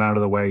really gone out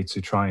of the way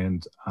to try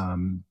and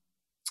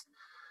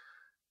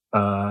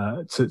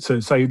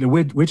to say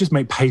we just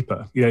make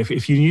paper.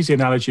 If you use the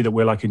analogy that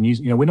we're like a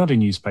news, we're not a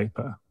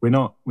newspaper. We're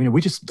not.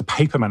 We're just the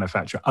paper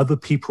manufacturer. Other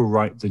people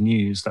write the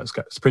news that's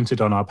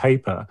printed on our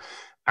paper,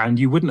 and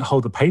you wouldn't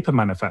hold the paper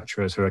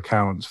manufacturer to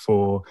account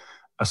for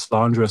a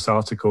slanderous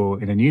article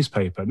in a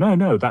newspaper.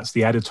 No, that's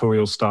the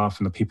editorial staff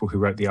and the people who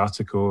wrote the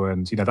article,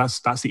 and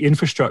that's the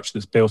infrastructure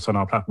that's built on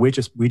our platform.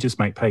 We just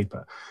make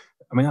paper.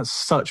 I mean, that's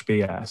such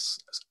BS.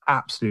 It's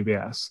absolute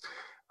BS.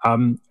 I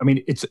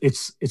mean, it's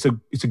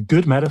a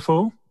good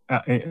metaphor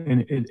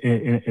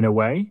in a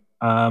way,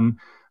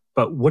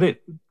 but what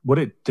it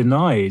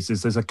denies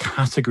is there's a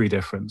category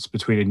difference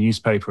between a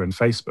newspaper and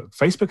Facebook.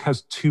 Facebook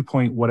has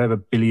 2.whatever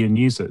billion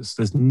users.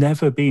 There's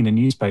never been a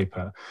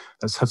newspaper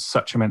that's had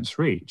such immense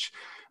reach.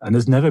 And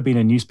there's never been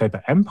a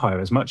newspaper empire,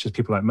 as much as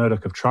people like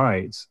Murdoch have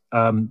tried,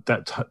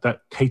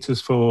 that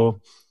caters for,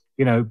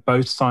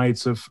 both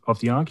sides of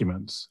the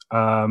arguments.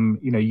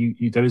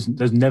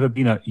 There's never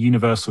been a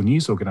universal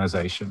news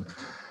organization.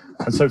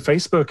 And so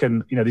Facebook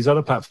and these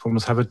other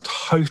platforms have a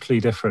totally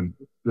different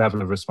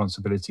level of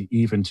responsibility,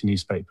 even to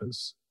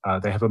newspapers.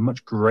 They have a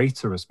much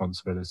greater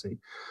responsibility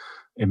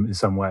in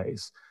some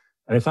ways.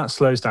 And if that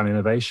slows down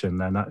innovation,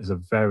 then that is a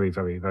very,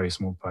 very, very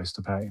small price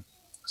to pay.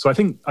 So I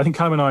think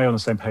Callum and I are on the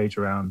same page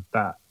around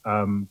that.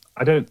 I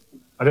don't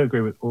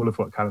agree with all of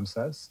what Callum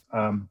says.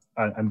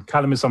 And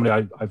Callum is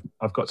somebody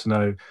I've got to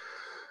know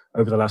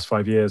over the last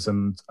 5 years,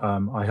 and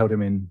I held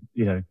him in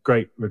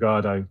great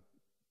regard.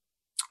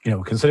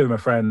 we're considered my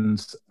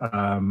friends.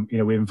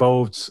 We're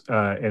involved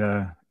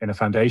in a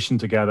foundation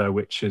together,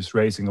 which is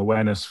raising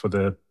awareness for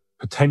the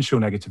potential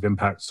negative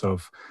impacts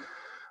of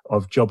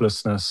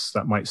joblessness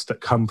that might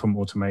come from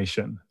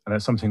automation, and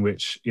that's something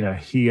which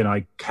he and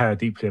I care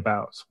deeply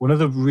about. One of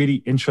the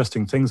really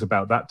interesting things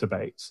about that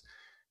debate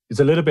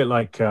is a little bit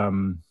like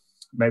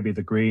maybe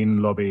the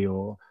Green lobby,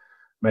 or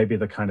maybe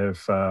the kind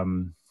of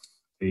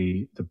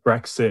the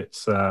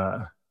Brexit,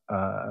 the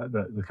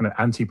kind of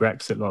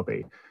anti-Brexit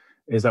lobby,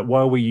 is that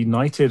while we're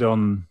united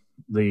on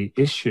the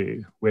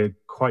issue, we're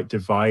quite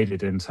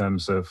divided in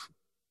terms of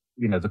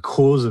the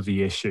cause of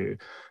the issue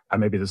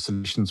and maybe the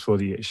solutions for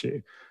the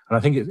issue. And I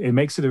think it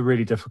makes it a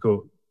really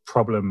difficult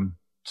problem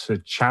to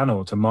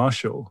channel, to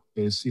marshal.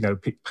 Is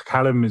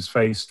Callum is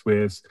faced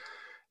with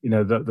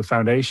the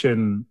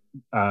foundation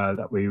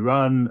that we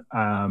run,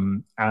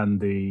 and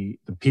the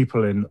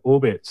people in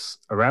orbits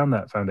around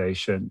that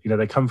foundation.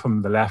 They come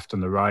from the left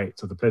and the right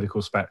of the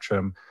political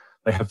spectrum.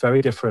 They have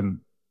very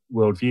different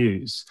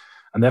worldviews,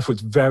 and therefore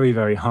it's very,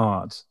 very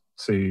hard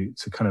to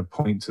kind of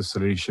point to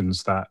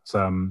solutions that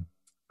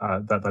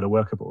are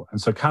workable.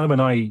 And so Callum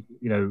and I,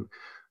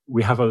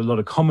 we have a lot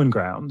of common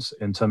grounds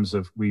in terms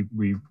of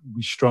we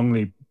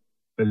strongly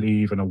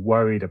believe and are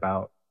worried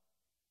about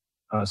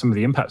some of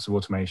the impacts of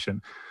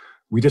automation.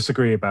 We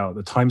disagree about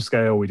the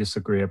timescale. We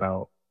disagree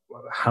about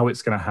how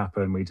it's going to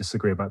happen. We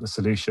disagree about the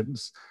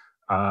solutions.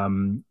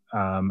 And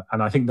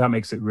I think that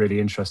makes it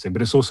really interesting.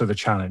 But it's also the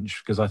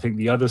challenge, because I think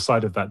the other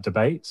side of that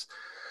debate,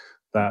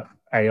 that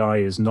AI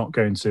is not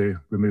going to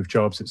remove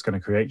jobs, it's going to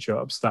create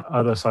jobs, that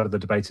other side of the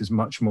debate is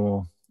much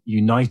more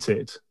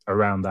united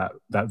around that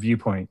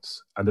viewpoint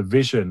and the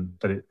vision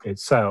that it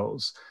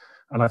sells.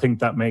 And I think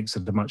that makes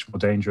it a much more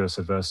dangerous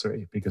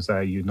adversary, because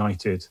they're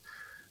united,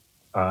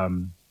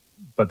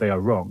 but they are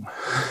wrong.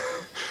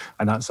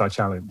 And that's our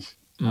challenge.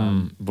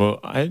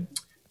 Well, I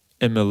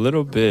am a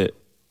little bit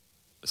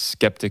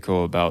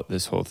skeptical about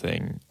this whole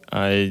thing.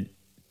 I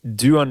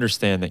do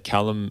understand that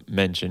Callum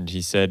mentioned,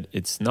 he said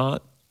it's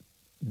not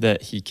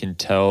that he can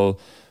tell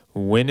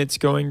when it's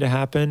going to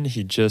happen.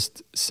 He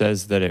just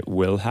says that it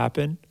will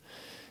happen.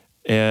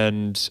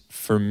 And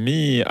for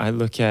me, I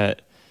look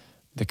at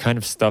the kind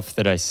of stuff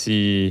that I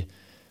see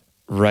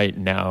right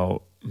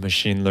now,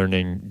 machine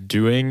learning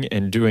doing,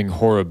 and doing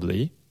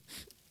horribly.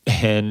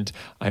 And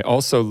I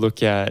also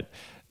look at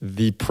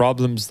the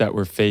problems that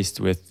we're faced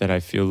with that I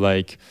feel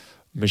like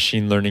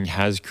machine learning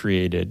has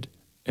created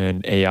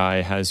and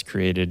AI has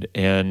created.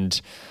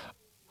 And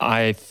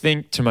I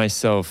think to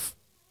myself,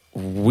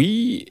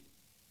 we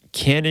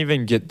can't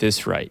even get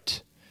this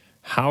right.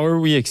 How are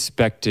we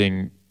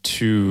expecting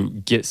to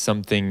get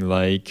something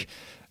like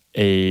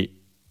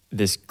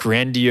this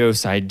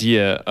grandiose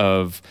idea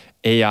of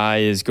AI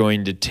is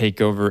going to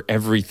take over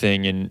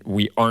everything and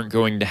we aren't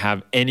going to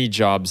have any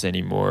jobs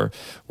anymore,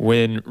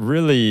 when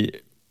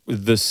really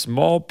the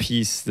small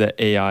piece that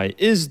AI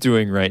is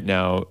doing right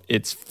now,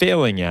 it's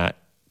failing at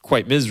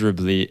quite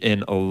miserably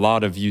in a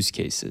lot of use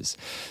cases.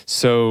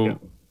 So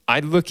I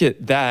look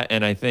at that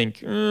and I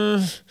think,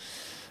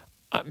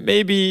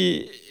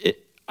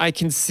 I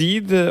can see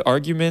the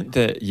argument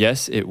that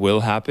yes, it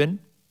will happen,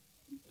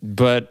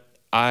 but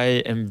I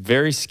am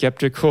very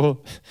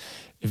skeptical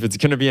if it's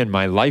going to be in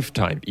my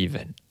lifetime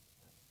even.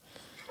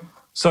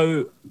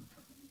 So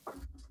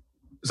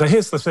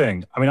here's the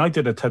thing. I mean, I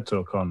did a TED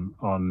talk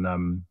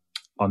on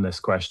this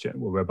question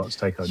where robots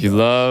take our jobs. You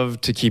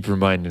love to keep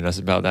reminding us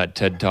about that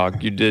TED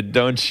talk you did,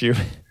 don't you?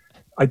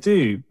 I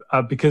do,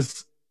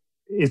 because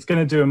it's going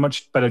to do a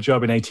much better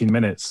job in 18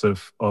 minutes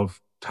of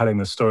telling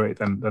the story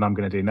than I'm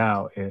going to do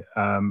now.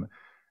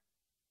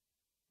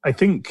 I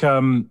think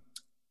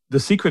the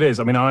secret is,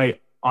 I mean,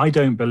 I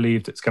don't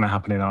believe it's going to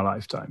happen in our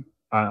lifetime.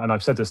 And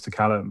I've said this to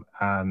Callum,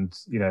 and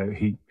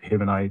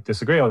him and I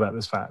disagree about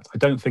this fact. I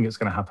don't think it's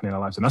going to happen in our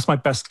lifetime. That's my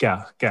best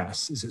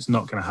guess, is it's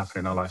not going to happen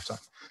in our lifetime.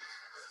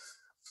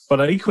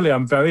 But equally,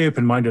 I'm very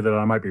open-minded that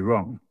I might be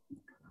wrong.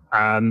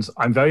 And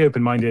I'm very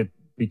open-minded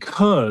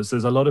because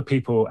there's a lot of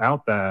people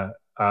out there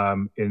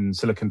in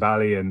Silicon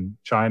Valley and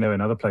China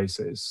and other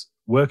places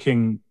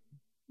working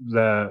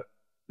their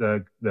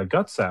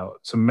guts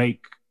out to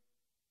make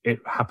it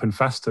happen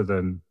faster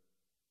than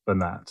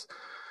that.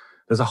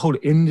 There's a whole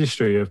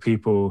industry of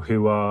people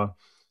who are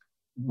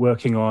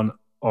working on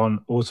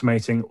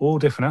automating all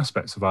different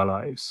aspects of our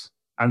lives.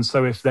 And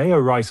so if they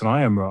are right and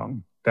I am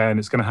wrong, then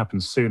it's going to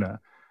happen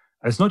sooner.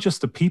 And it's not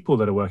just the people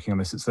that are working on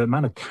this, it's the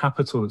amount of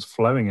capital that's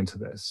flowing into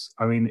this.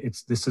 I mean,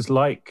 this is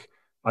like,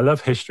 I love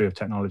history of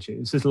technology.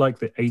 This is like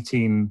the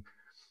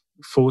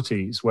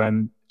 1840s,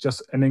 when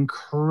just an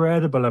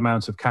incredible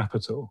amount of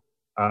capital,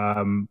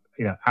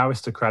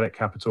 aristocratic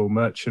capital,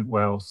 merchant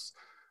wealth,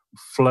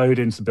 flowed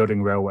into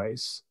building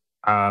railways.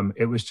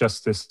 It was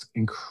just this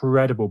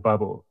incredible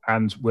bubble.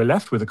 And we're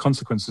left with the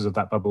consequences of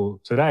that bubble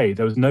today.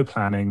 There was no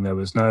planning. There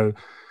was no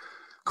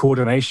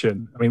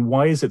coordination. I mean,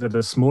 why is it that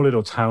a small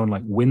little town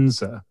like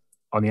Windsor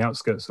on the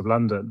outskirts of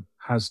London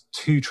has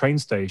 2 train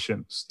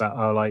stations that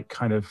are like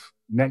kind of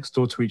next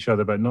door to each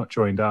other, but not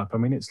joined up? I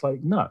mean, it's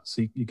like nuts.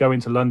 You go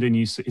into London,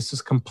 it's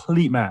just a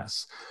complete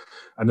mess.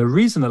 And the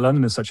reason that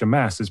London is such a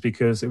mess is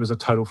because it was a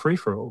total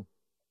free-for-all.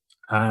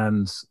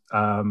 And,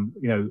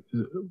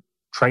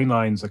 train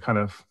lines are kind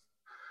of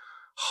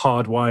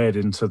hardwired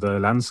into the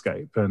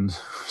landscape, and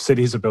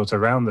cities are built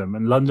around them.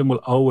 And London will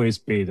always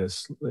be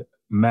this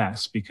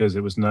mess because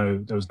there was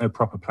no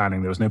proper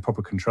planning, there was no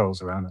proper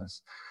controls around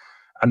this.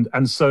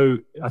 And so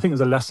I think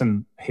there's a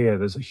lesson here.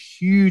 There's a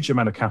huge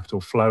amount of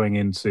capital flowing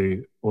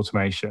into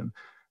automation,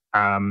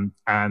 and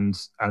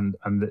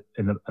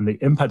the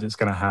impact it's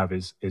going to have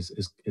is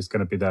going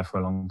to be there for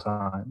a long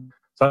time.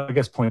 So I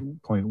guess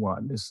point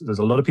one is there's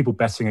a lot of people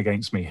betting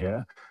against me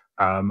here.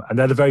 And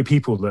they're the very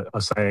people that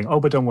are saying, "Oh,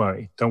 but don't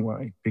worry,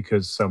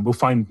 because we'll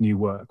find new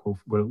work.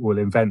 We'll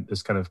invent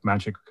this kind of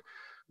magic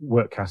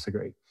work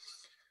category."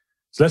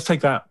 So let's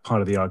take that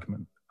part of the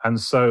argument. And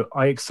so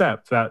I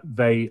accept that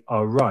they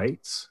are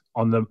right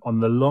on the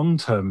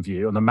long-term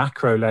view, on the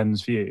macro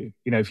lens view.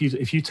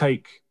 If you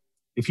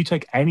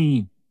take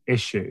any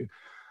issue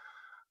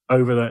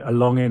over a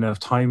long enough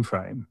time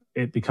frame,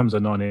 it becomes a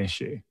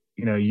non-issue.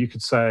 You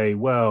could say,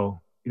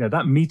 well,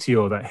 that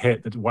meteor that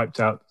hit that wiped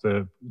out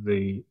the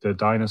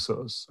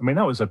dinosaurs, I mean,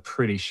 that was a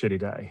pretty shitty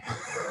day.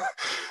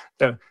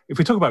 If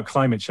we talk about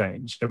climate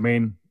change, I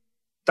mean,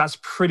 that's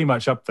pretty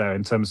much up there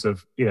in terms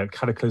of,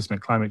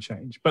 cataclysmic climate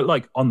change. But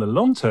like on the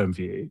long-term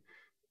view,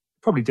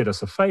 probably did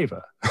us a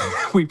favor.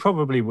 We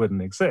probably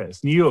wouldn't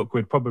exist. New York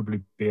would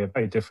probably be a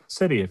very different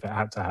city if it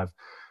had to have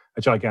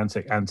a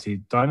gigantic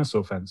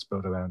anti-dinosaur fence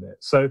built around it.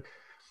 So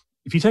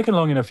if you take a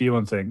long enough view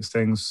on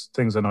things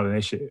are not an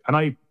issue.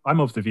 And I'm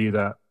of the view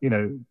that,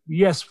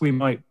 yes, we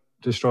might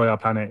destroy our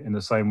planet in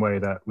the same way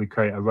that we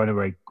create a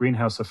runaway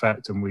greenhouse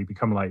effect and we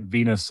become like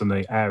Venus and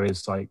the air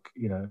is like,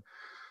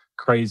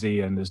 crazy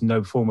and there's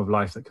no form of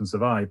life that can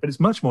survive. But it's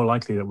much more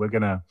likely that we're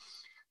going to,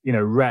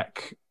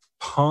 wreck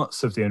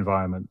parts of the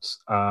environment.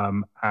 But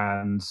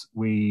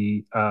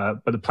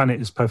the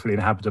planet is perfectly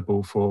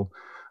inhabitable for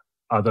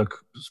other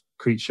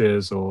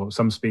creatures or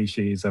some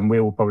species, and we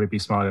will probably be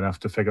smart enough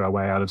to figure our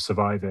way out of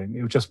surviving.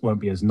 It just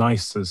won't be as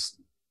nice as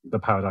the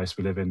paradise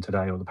we live in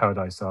today or the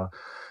paradise our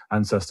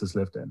ancestors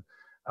lived in.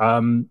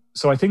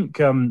 So I think,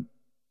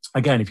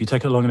 again, if you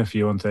take a long enough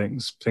view on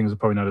things are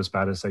probably not as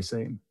bad as they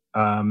seem.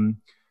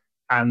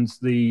 And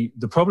the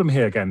problem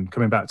here, again,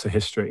 coming back to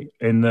history,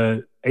 in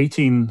the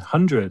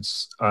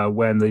 1800s,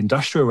 when the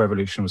Industrial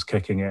Revolution was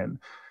kicking in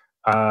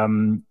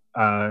and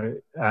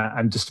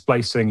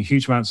displacing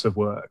huge amounts of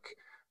work,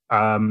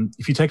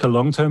 if you take a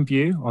long-term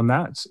view on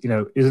that,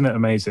 isn't it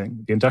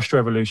amazing? The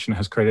Industrial Revolution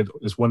has created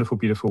this wonderful,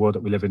 beautiful world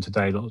that we live in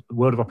today, the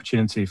world of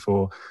opportunity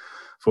for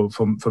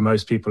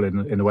most people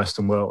in the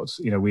Western world.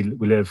 We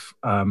live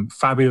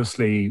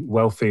fabulously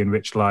wealthy and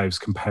rich lives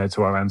compared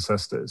to our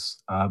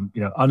ancestors.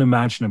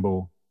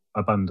 Unimaginable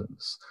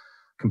abundance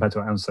compared to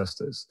our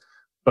ancestors.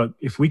 But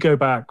if we go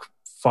back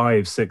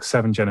 5, 6,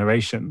 7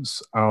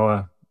 generations,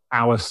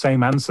 our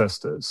same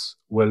ancestors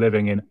were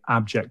living in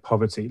abject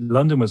poverty.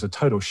 London was a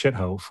total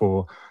shithole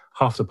for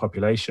half the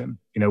population.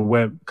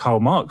 Where Karl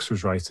Marx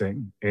was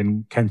writing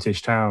in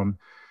Kentish Town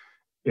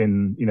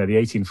in the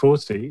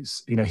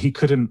 1840s, he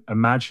couldn't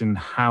imagine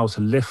how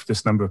to lift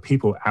this number of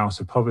people out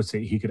of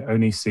poverty. He could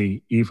only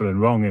see evil and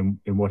wrong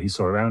in what he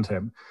saw around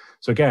him.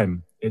 So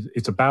again,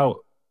 it's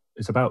about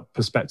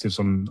perspectives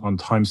on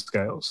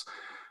timescales.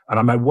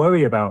 And my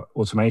worry about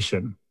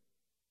automation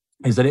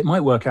is that it might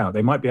work out.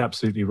 They might be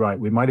absolutely right.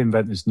 We might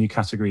invent these new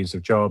categories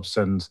of jobs,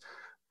 and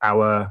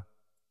our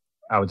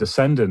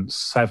descendants,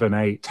 7,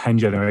 8, 10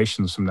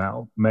 generations from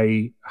now,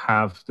 may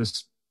have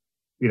this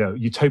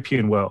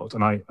utopian world.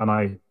 And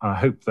I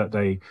hope that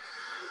they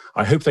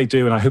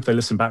do, and I hope they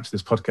listen back to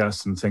this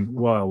podcast and think,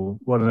 well,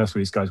 what on earth were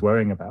these guys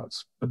worrying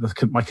about?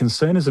 But my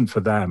concern isn't for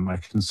them. My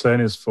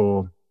concern is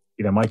for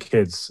my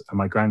kids and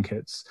my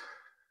grandkids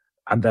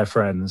and their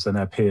friends and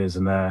their peers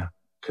and their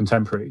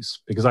contemporaries,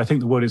 because I think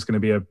the world is going to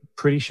be a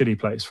pretty shitty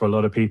place for a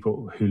lot of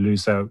people who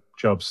lose their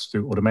jobs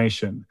through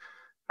automation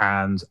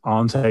and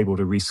aren't able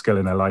to reskill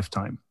in their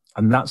lifetime.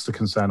 And that's the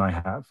concern I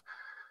have.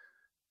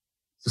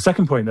 The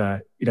second point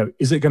there, are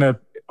we going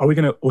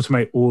to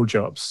automate all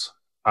jobs?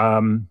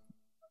 I'm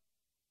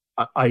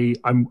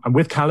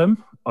with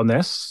Callum on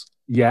this.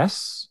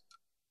 Yes,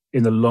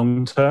 in the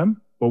long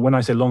term. But when I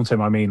say long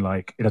term, I mean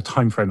like in a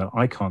time frame that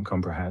I can't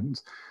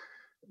comprehend.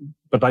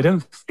 But I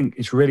don't think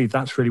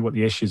that's really what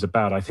the issue is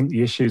about. I think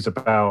the issue is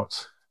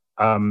about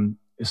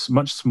it's a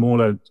much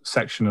smaller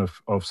section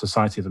of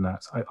society than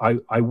that.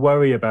 I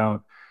worry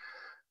about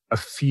a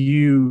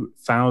few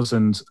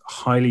thousand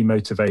highly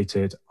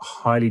motivated,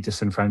 highly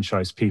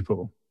disenfranchised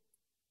people.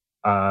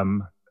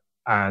 And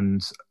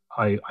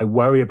I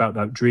worry about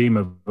that dream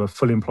of a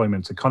full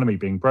employment economy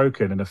being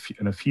broken, and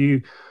a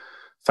few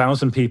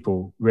thousand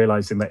people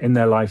realizing that in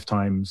their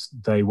lifetimes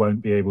they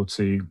won't be able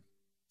to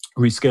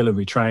reskill and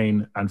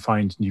retrain and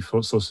find new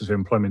sources of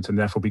employment, and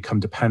therefore become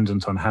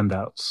dependent on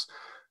handouts.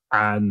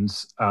 And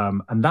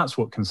that's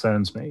what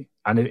concerns me.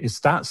 And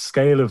it's that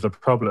scale of the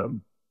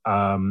problem,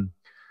 and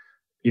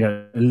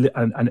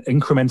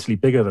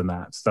incrementally bigger than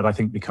that I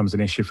think becomes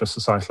an issue for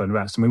societal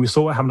unrest. I mean, we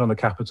saw what happened on the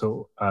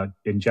Capitol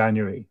in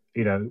January.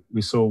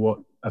 We saw what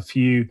a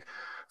few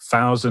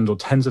thousands or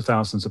tens of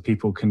thousands of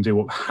people can do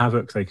what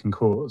havoc they can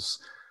cause,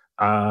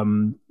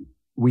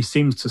 we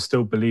seem to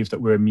still believe that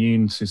we're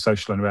immune to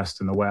social unrest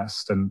in the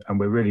West, and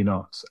we're really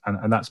not.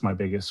 And that's my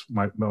biggest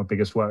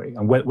worry.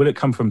 And will it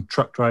come from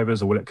truck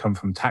drivers, or will it come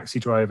from taxi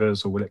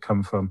drivers, or will it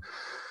come from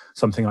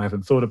something I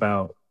haven't thought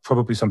about?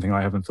 Probably something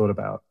I haven't thought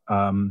about.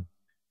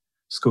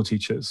 School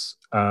teachers.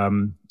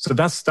 So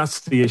that's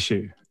the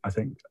issue, I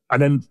think.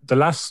 And then the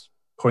last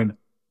point,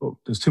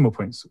 there's two more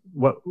points.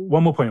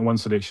 One more point and one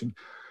solution.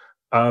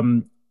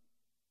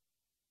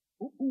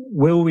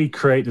 Will we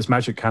create this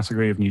magic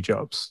category of new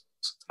jobs?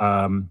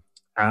 The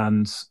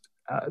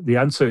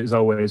answer is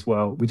always,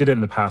 well, we did it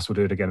in the past, we'll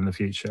do it again in the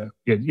future.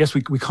 Yes,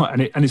 we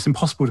can't, and it's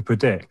impossible to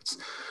predict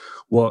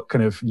what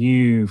kind of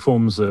new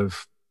forms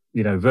of,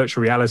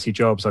 virtual reality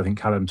jobs I think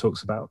Callum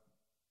talks about.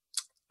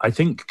 I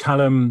think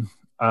Callum's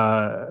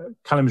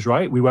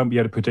right. We won't be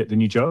able to predict the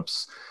new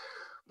jobs,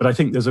 but I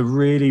think there's a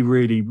really,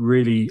 really,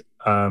 really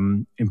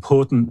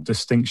important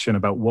distinction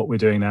about what we're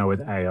doing now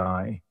with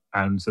AI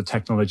and the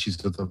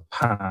technologies of the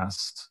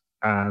past.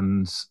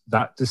 And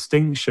that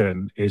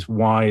distinction is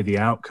why the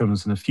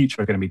outcomes in the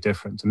future are going to be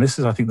different. And this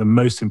is, I think, the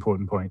most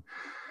important point.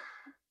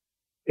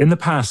 In the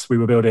past, we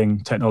were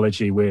building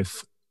technology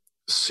with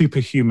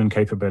superhuman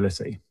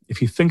capability.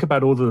 If you think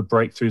about all of the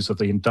breakthroughs of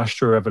the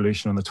Industrial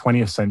Revolution in the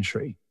 20th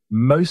century,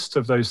 most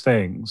of those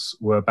things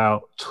were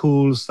about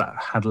tools that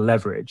had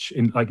leverage.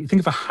 You think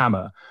of a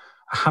hammer.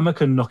 A hammer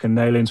can knock a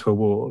nail into a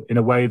wall in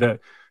a way that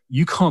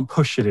you can't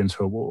push it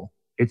into a wall.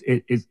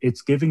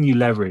 It's giving you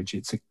leverage.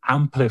 It's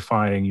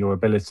amplifying your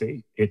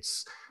ability.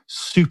 It's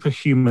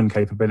superhuman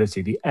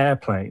capability. The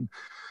airplane,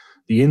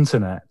 the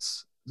internet,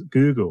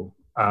 Google,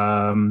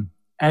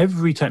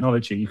 every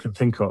technology you can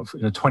think of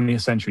in the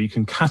 20th century, you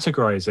can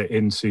categorize it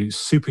into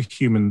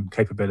superhuman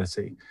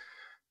capability.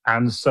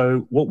 And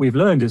so what we've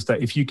learned is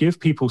that if you give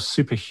people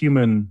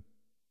superhuman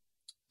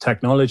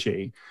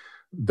technology,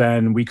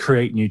 then we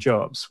create new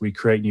jobs. We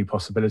create new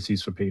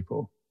possibilities for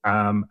people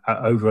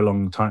over a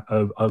long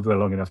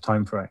enough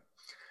time frame.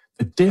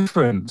 The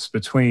difference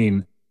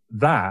between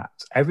that,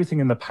 everything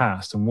in the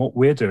past, and what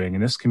we're doing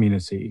in this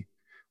community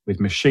with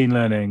machine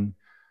learning,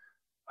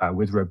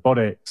 with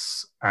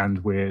robotics,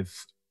 and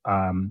with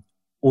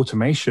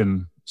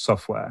automation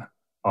software,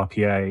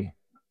 RPA,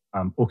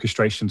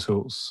 orchestration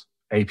tools,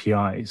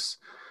 APIs.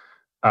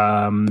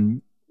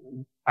 And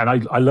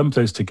I lump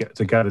those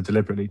together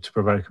deliberately to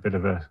provoke a bit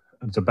of a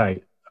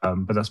debate,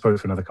 but that's probably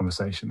for another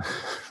conversation,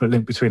 the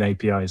link between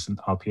APIs and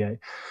RPA.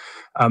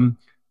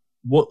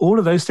 What all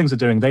of those things are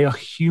doing, they are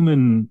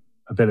human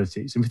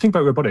abilities. If you think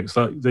about robotics,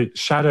 like the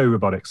Shadow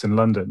Robotics in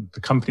London,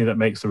 the company that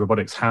makes the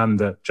robotics hand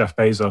that Jeff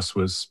Bezos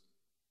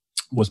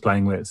was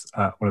playing with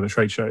at one of the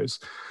trade shows,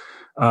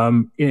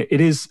 it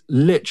is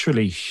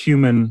literally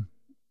human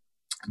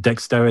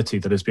dexterity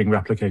that is being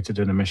replicated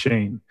in a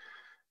machine.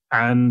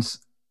 And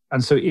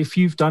so if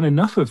you've done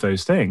enough of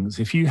those things,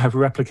 if you have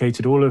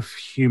replicated all of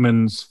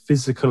humans'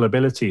 physical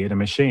ability in a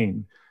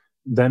machine,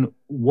 then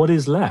what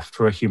is left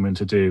for a human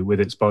to do with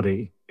its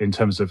body in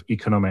terms of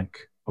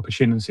economic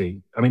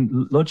opportunity? I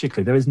mean,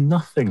 logically, there is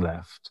nothing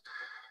left.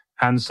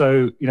 And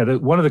so,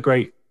 one of the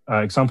great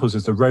examples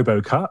is the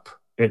Robo Cup.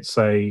 It's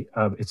a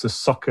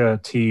soccer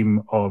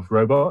team of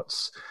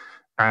robots.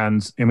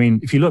 And I mean,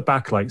 if you look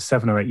back like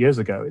 7 or 8 years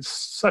ago, it's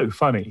so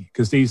funny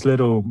because these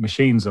little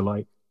machines are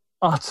like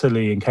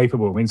utterly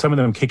incapable. I mean, some of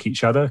them kick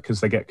each other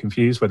because they get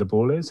confused where the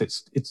ball is.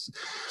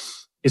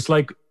 It's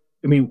like,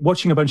 I mean,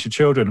 watching a bunch of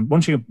children,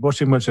 watching a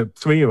bunch of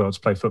 3-year-olds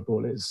play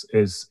football is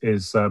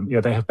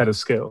they have better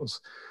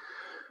skills.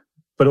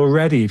 But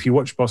already, if you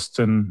watch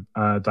Boston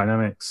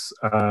Dynamics,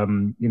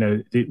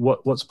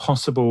 what's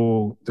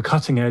possible, the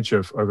cutting edge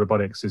of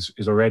robotics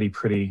is already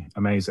pretty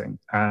amazing.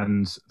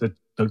 And the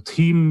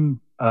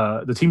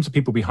teams of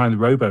people behind the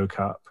Robo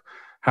Cup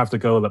have the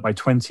goal that by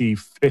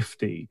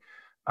 2050,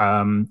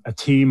 a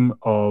team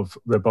of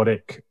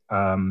robotic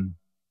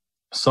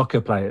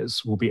soccer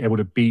players will be able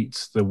to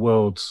beat the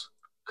World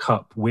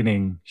Cup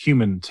winning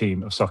human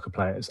team of soccer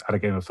players at a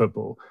game of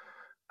football.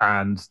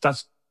 And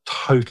that's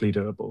totally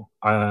doable.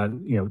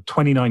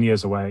 29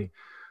 years away,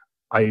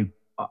 I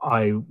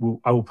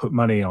will put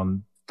money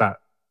on that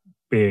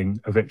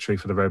being a victory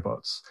for the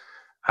robots.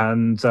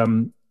 And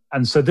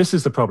so this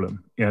is the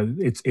problem.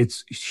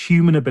 It's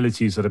human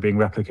abilities that are being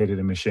replicated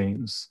in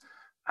machines.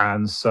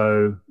 And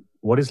so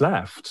what is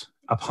left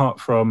apart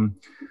from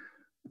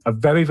a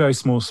very, very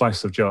small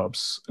slice of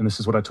jobs, and this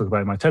is what I talk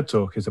about in my TED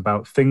Talk, is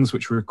about things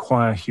which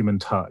require human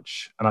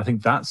touch. And I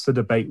think that's the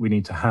debate we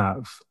need to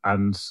have.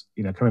 And,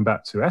 coming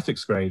back to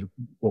ethics grade,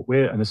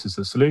 and this is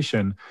the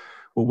solution,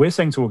 what we're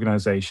saying to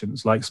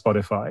organizations like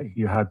Spotify,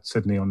 you had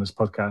Sydney on this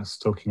podcast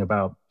talking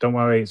about, don't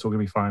worry, it's all gonna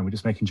be fine, we're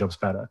just making jobs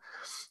better.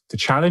 The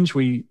challenge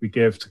we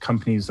give to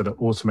companies that are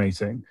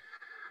automating,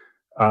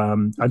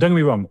 and don't get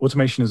me wrong,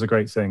 automation is a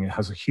great thing. It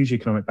has a huge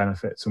economic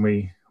benefits, and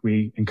we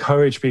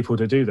encourage people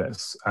to do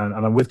this. And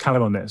I'm with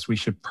Callum on this. We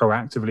should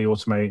proactively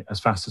automate as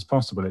fast as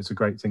possible. It's a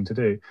great thing to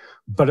do.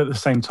 But at the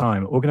same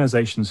time,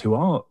 organizations who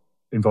are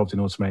involved in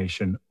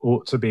automation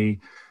ought to be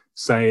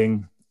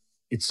saying,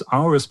 it's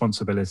our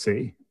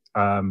responsibility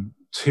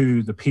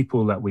to the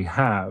people that we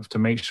have to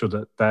make sure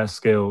that their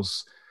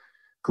skills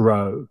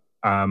grow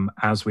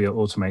as we are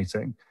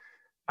automating.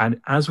 And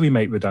as we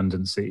make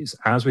redundancies,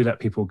 as we let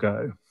people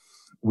go,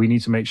 we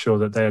need to make sure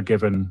that they are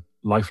given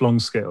lifelong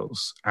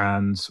skills.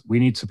 And we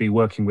need to be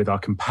working with our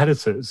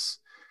competitors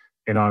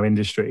in our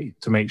industry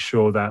to make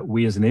sure that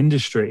we as an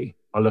industry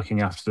are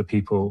looking after the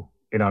people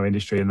in our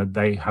industry and that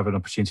they have an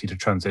opportunity to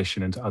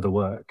transition into other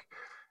work.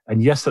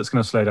 And yes, that's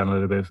going to slow down a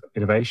little bit of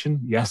innovation.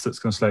 Yes, that's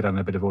going to slow down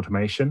a bit of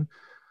automation,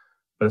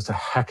 but it's a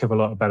heck of a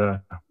lot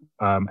better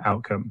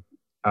outcome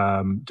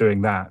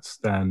doing that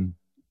than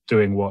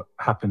doing what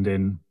happened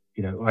in,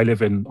 I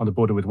live on the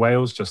border with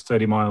Wales, just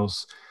 30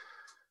 miles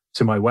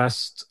to my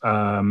west.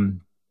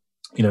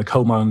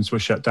 Coal mines were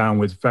shut down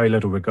with very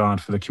little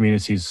regard for the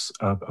communities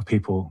of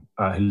people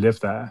who live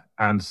there.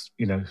 And,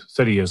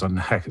 30 years on,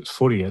 heck, it was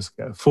 40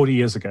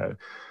 years ago,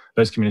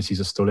 those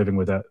communities are still living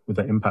with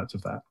the impact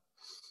of that.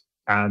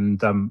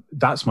 And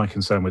that's my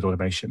concern with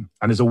automation.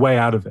 And there's a way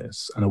out of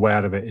this. And a way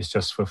out of it is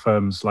just for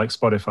firms like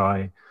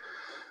Spotify,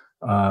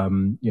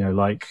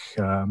 like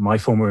my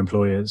former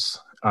employers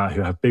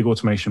who have big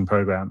automation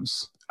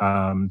programs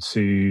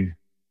to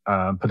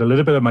put a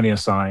little bit of money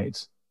aside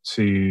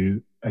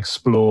to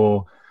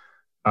explore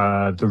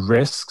the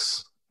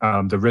risks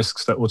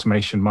that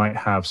automation might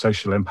have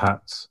social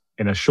impact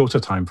in a shorter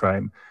time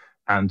frame,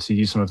 and to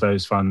use some of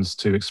those funds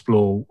to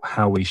explore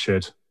how we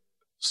should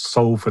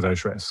solve for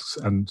those risks.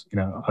 And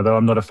although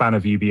I'm not a fan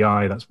of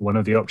UBI, that's one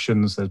of the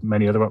options. There's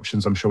many other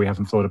options I'm sure we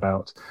haven't thought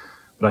about,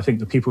 but I think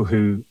the people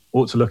who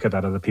ought to look at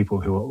that are the people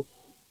who are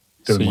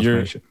doing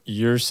automation.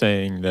 You're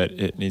saying that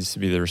it needs to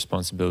be the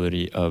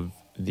responsibility of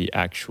the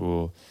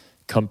actual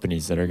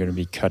companies that are going to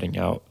be cutting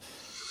out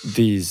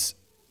these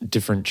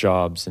different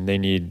jobs, and they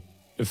need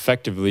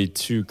effectively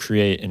to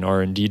create an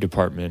R&D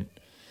department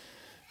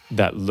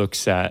that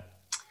looks at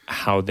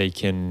how they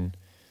can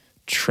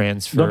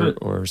transfer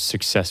or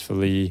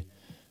successfully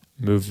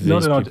move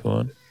these people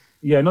on?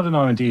 Yeah, not an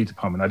R&D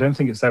department. I don't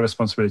think it's their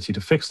responsibility to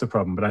fix the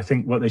problem, but I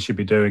think what they should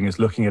be doing is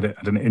looking at it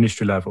at an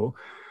industry level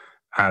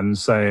and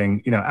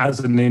saying, in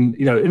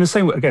the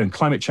same way, again,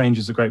 climate change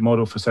is a great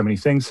model for so many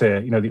things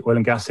here. The oil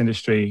and gas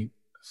industry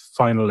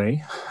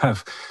finally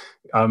have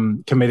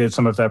committed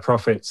some of their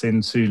profits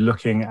into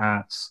looking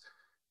at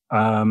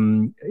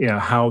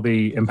how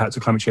the impacts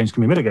of climate change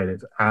can be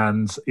mitigated,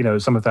 and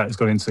some of that has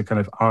gone into kind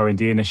of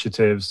R&D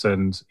initiatives,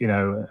 and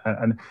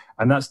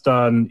that's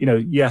done.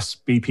 Yes,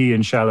 BP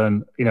and Shell,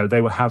 and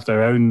they will have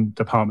their own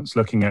departments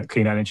looking at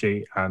clean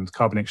energy and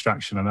carbon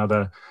extraction and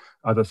other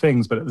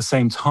things, but at the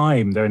same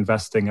time they're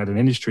investing at an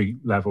industry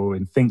level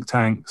in think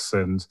tanks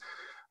and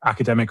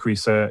academic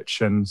research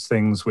and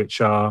things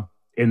which are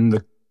in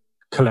the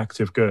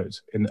collective good.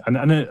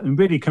 And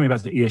really coming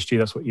back to ESG,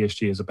 that's what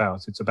ESG is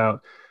about.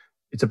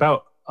 It's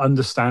about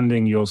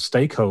understanding your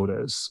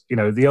stakeholders.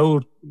 The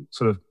old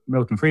sort of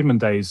Milton Friedman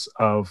days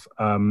of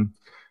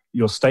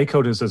your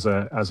stakeholders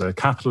as a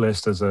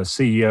capitalist, as a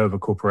CEO of a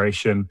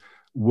corporation,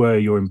 were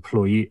your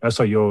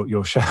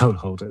your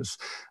shareholders.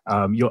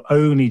 Your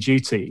only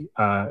duty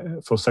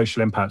for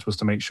social impact was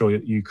to make sure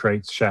that you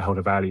create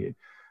shareholder value.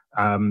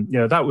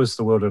 That was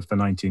the world of the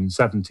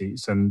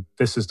 1970s, and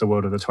this is the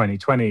world of the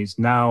 2020s.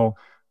 Now,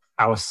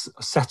 our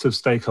set of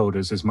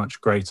stakeholders is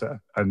much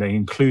greater, and they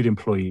include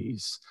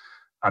employees,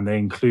 and they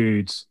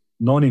include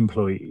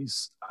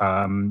non-employees,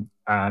 and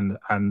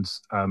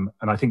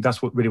I think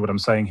that's what I'm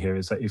saying here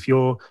is that if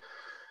you're,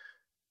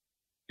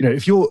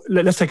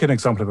 let's take an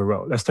example of a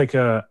role. Let's take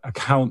a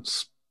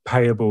accounts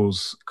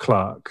payables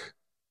clerk.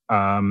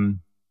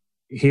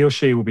 He or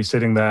she will be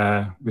sitting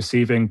there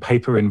receiving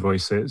paper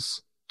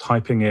invoices,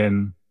 typing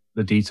in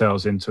the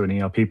details into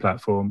an ERP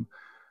platform,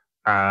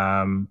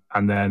 and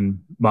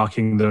then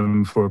marking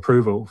them for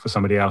approval for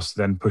somebody else to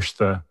then push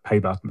the pay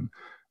button.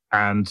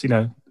 And,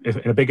 if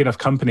in a big enough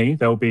company,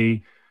 there'll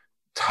be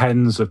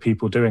tens of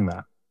people doing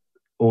that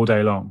all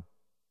day long.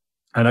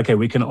 And okay,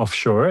 we can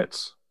offshore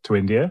it to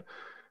India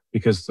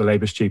because the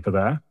labor's cheaper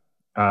there.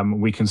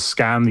 We can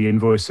scan the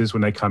invoices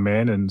when they come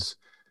in and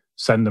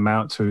send them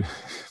out to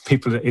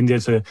people in India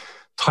to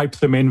type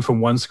them in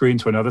from one screen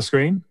to another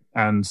screen.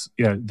 And,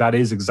 that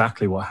is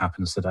exactly what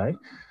happens today.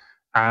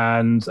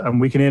 And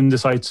we can then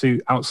decide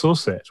to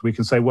outsource it. We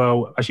can say,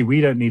 well, actually,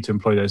 we don't need to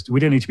employ those. We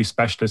don't need to be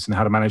specialists in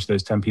how to manage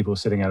those 10 people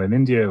sitting out in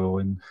India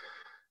or in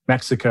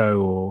Mexico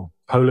or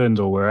Poland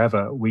or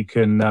wherever. We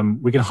can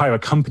hire a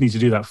company to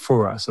do that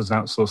for us as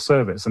an outsourced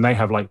service. And they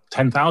have like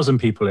 10,000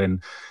 people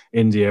in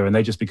India, and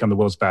they just become the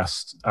world's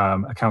best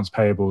accounts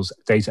payables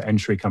data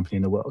entry company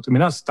in the world. I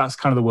mean, that's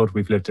kind of the world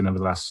we've lived in over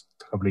the last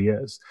couple of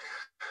years.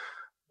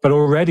 But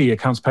already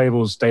accounts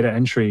payables data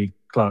entry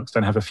clerks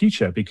don't have a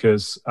future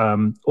because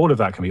all of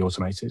that can be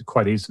automated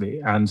quite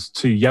easily. And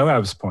to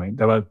Yoav's point,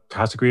 there are a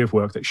category of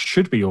work that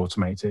should be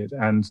automated,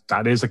 and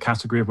that is a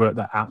category of work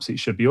that absolutely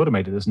should be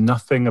automated. There's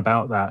nothing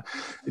about that.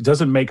 It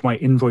doesn't make my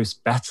invoice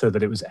better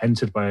that it was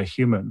entered by a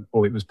human,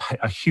 or it was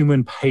a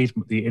human paid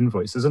the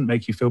invoice. It doesn't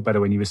make you feel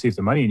better when you receive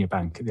the money in your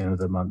bank at the end of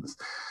the month.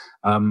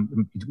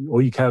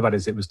 All you care about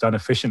is it was done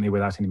efficiently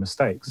without any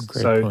mistakes.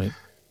 Great point.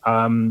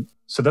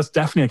 So that's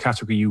definitely a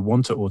category you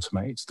want to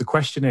automate. The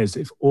question is,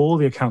 if all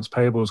the accounts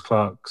payables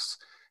clerks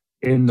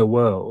in the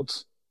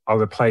world are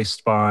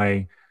replaced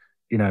by,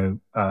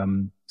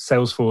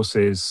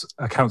 Salesforce's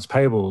accounts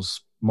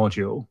payables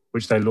module,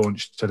 which they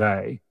launched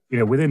today,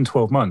 within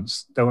 12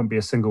 months, there won't be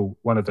a single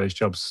one of those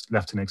jobs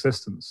left in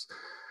existence.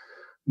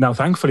 Now,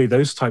 thankfully,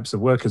 those types of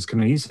workers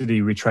can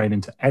easily retrain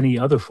into any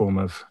other form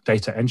of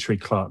data entry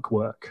clerk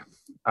work.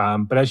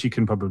 But as you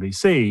can probably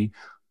see,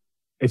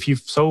 if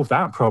you've solved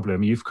that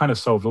problem, you've kind of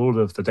solved all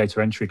of the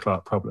data entry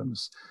clerk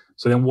problems.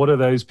 So then what are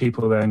those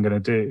people then going to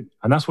do?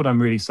 And that's what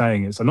I'm really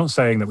saying is, I'm not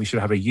saying that we should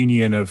have a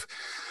union of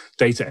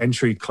data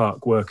entry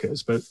clerk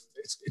workers, but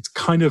it's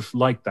kind of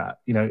like that.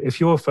 If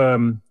you're a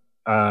firm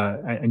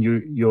and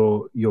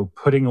you're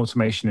putting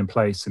automation in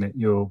place, and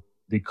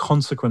the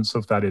consequence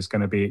of that is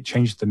going to be it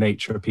changes the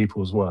nature of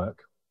people's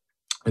work,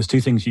 there's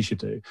two things you should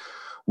do.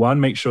 One,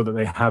 make sure that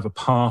they have a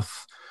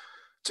path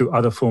to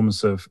other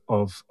forms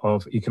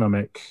of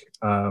economic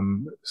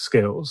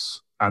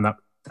skills, and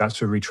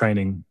that's a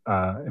retraining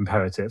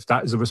imperative.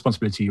 That is a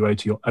responsibility you owe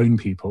to your own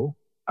people,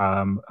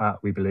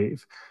 we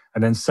believe.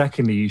 And then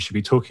secondly, you should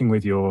be talking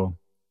with your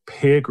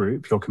peer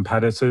group, your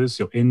competitors,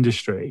 your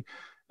industry,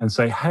 and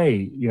say,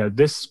 hey,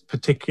 this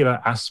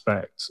particular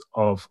aspect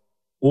of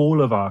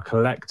all of our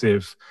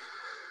collective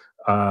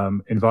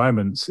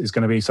environments is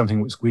going to be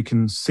something which we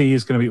can see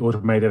is going to be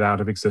automated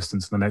out of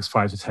existence in the next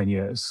 5 to 10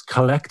 years.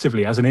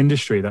 Collectively, as an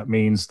industry, that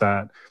means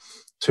that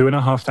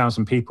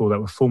 2,500 people that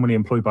were formerly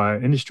employed by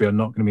our industry are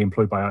not going to be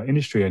employed by our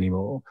industry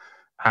anymore.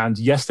 And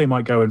yes, they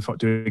might go and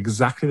do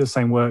exactly the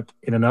same work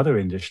in another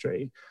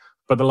industry,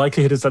 but the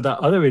likelihood is that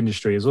other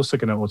industry is also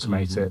going to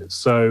automate it.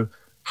 So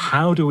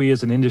how do we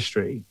as an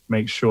industry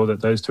make sure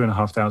that those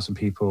 2,500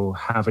 people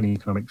have an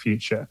economic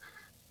future?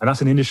 And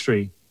that's an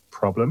industry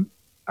problem.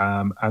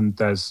 And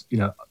there's,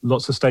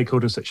 lots of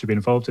stakeholders that should be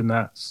involved in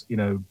that.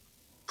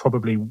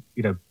 Probably,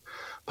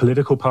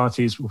 political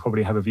parties will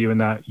probably have a view in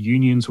that.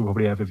 Unions will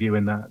probably have a view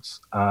in that.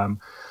 But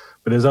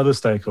there's other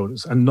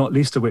stakeholders, and not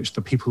least of which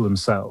the people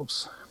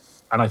themselves.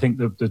 And I think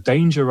the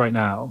danger right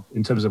now,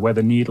 in terms of where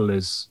the needle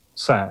is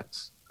set,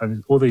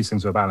 and all these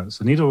things are balanced.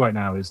 The needle right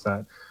now is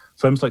that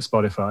firms like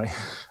Spotify,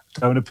 I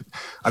don't want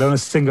to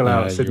single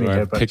out Sydney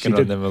here, but picking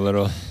on them a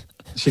little.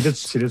 She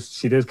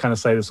did kind of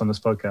say this on this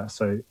podcast,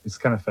 so it's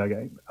kind of fair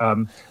game.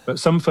 But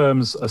some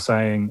firms are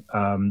saying,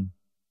 don't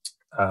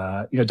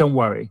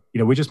worry,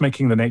 we're just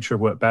making the nature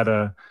of work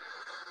better,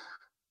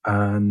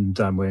 and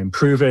we're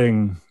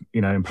improving,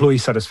 employee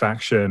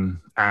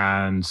satisfaction.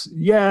 And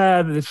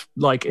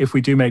if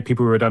we do make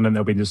people redundant,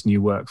 there'll be this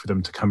new work for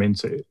them to come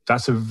into.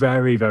 That's a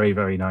very, very,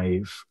 very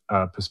naive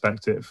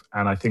perspective,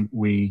 and I think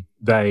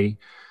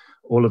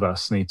all of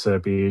us need to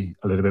be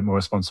a little bit more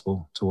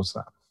responsible towards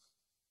that.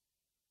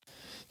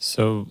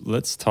 So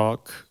let's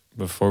talk,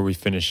 before we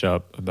finish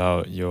up,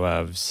 about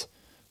Yoav's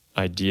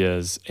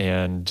ideas.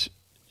 And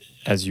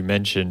as you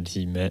mentioned,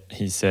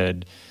 he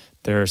said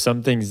there are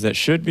some things that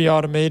should be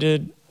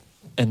automated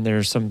and there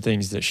are some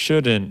things that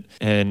shouldn't.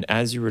 And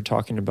as you were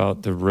talking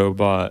about the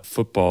robot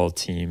football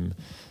team,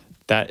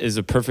 that is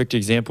a perfect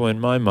example in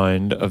my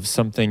mind of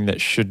something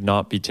that should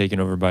not be taken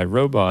over by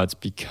robots,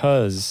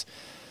 because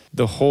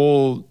the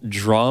whole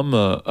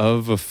drama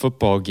of a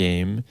football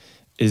game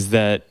is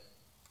that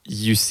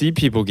you see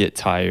people get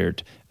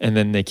tired and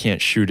then they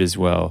can't shoot as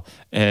well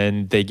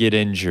and they get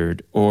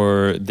injured,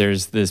 or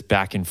there's this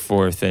back and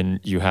forth and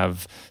you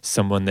have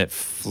someone that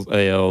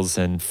flails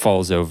and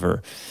falls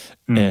over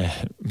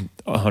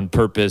on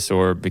purpose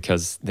or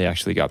because they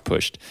actually got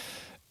pushed.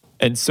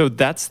 And so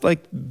that's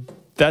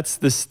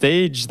the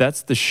stage,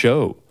 that's the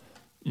show.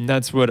 And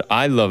that's what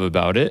I love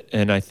about it.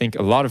 And I think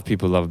a lot of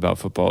people love about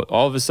football.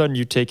 All of a sudden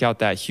you take out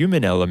that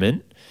human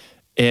element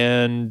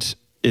and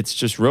it's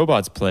just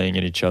robots playing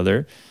at each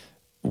other,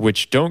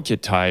 which don't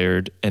get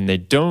tired and they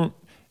don't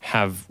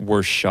have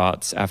worse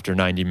shots after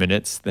 90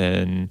 minutes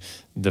than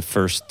the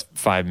first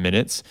 5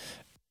 minutes.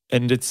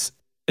 And it's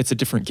a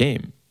different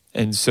game.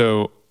 And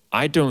so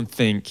I don't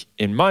think,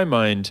 in my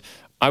mind,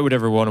 I would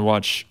ever want to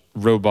watch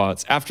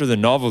robots after the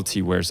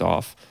novelty wears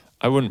off.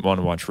 I wouldn't want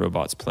to watch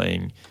robots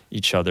playing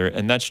each other.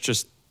 And that's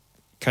just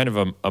kind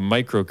of a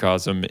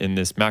microcosm in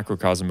this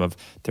macrocosm of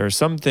there are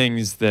some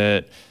things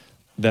that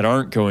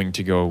aren't going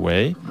to go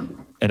away.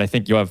 And I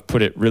think you have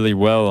put it really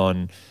well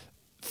on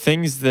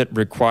things that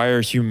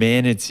require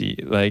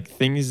humanity, like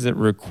things that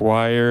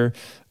require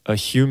a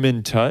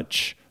human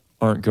touch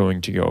aren't going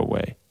to go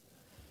away.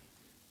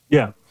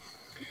 Yeah.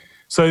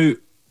 So,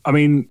 I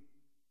mean,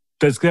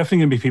 there's definitely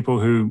going to be people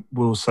who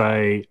will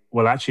say,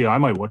 well, actually, I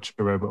might watch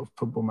a robot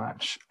football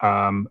match.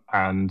 And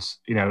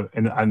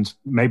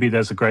maybe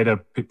there's a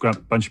greater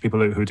bunch of people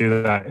who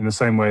do that in the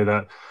same way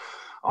that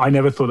I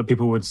never thought that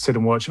people would sit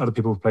and watch other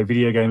people play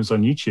video games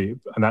on YouTube,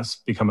 and that's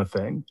become a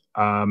thing.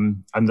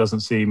 And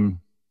doesn't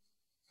seem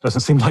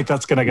like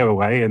that's going to go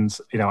away. And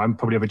I'm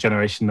probably of a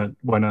generation that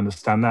won't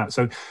understand that.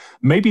 So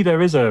maybe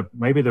there is a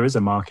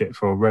market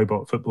for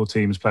robot football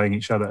teams playing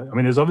each other. I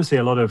mean, there's obviously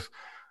a lot of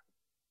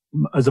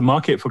as a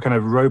market for kind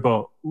of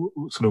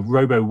sort of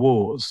robo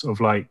wars of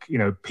like,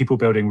 people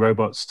building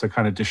robots to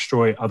kind of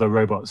destroy other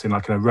robots in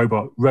like a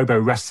robo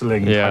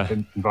wrestling type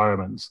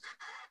environments.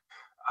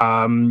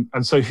 And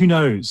so who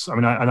knows? I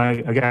mean,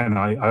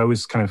 I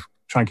always kind of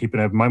try and keep an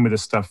open mind with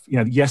this stuff.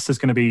 Yes, there's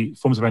going to be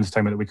forms of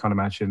entertainment that we can't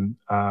imagine,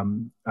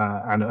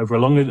 and over a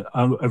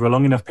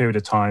long enough period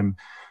of time,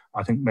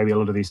 I think maybe a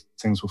lot of these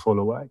things will fall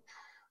away.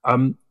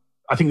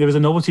 I think there is a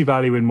novelty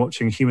value in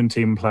watching a human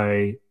team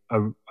play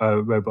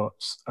a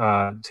robots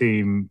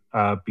team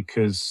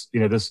because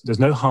there's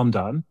no harm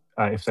done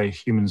if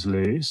humans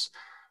lose.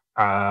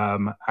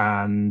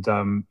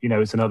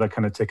 It's another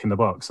kind of tick in the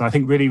box. And I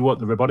think really what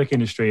the robotic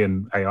industry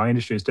and AI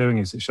industry is doing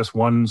is it's just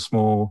one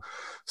small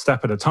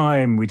step at a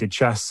time. We did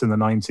chess in the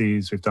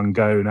 90s. We've done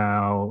Go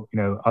now.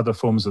 Other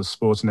forms of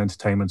sport and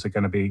entertainment are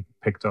going to be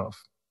picked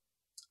off.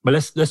 But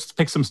let's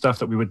pick some stuff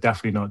that we would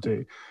definitely not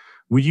do.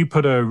 Would you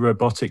put a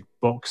robotic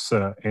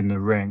boxer in the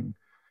ring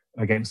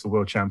against the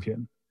world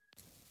champion?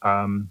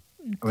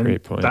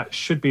 Great point. That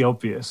should be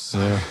obvious.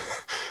 Yeah.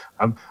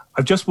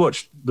 I've just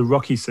watched the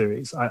Rocky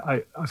series.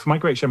 I for my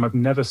great shame, I've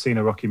never seen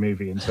a Rocky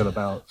movie until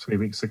about 3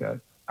 weeks ago,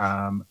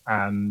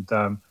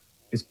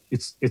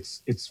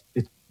 it's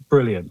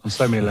brilliant on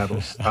so many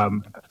levels.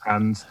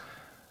 And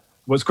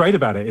what's great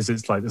about it is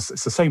it's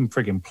the same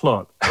frigging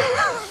plot,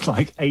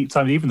 like 8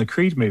 times. Even the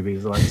Creed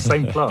movies are like the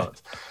same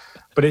plot.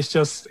 But it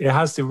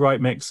has the right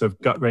mix of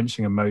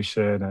gut-wrenching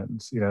emotion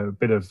and a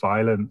bit of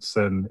violence,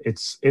 and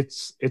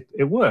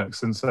it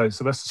works. And so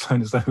Sylvester Stallone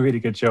has done a really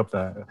good job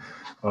there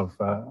of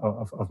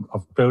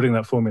building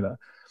that formula.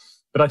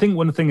 But I think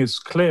one thing is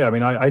clear. I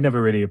mean, I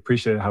never really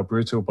appreciated how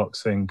brutal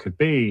boxing could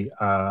be.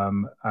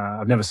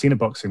 I've never seen a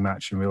boxing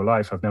match in real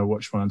life. I've never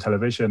watched one on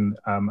television,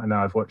 and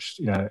now I've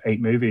watched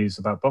 8 movies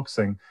about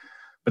boxing.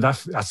 But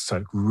that's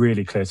so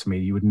really clear to me.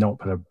 You would not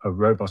put a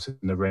robot in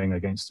the ring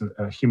against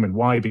a human.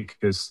 Why?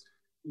 Because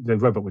the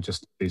robot would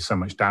just do so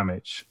much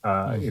damage,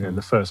 in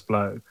the first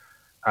blow.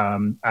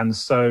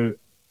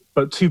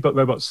 But 2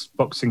 robots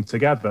boxing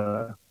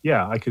together,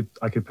 yeah, I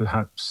could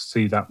perhaps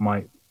see that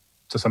might,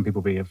 to some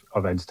people, be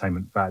of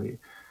entertainment value.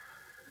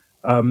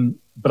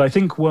 But I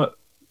think to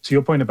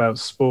your point about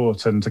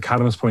sport and to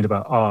Callum's point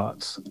about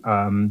art,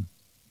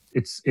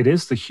 it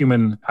is the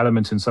human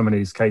element in some of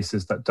these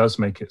cases that does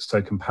make it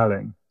so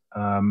compelling.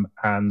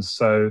 And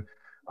so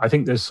I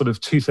think there's sort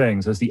of 2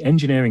 things. There's the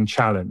engineering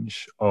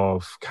challenge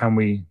of can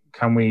we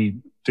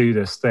do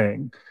this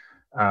thing?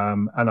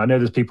 And I know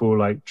there's people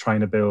like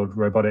trying to build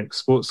robotic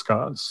sports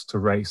cars to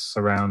race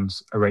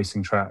around a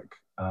racing track.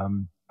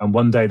 And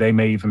one day they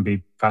may even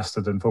be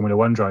faster than Formula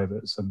One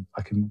drivers. And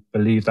I can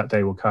believe that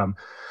day will come.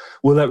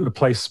 Will that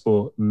replace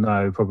sport?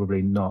 No,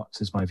 probably not,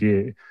 is my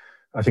view.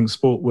 I think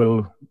sport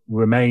will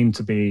remain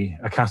to be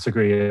a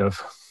category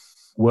of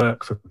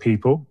work for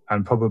people,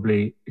 and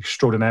probably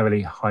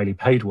extraordinarily highly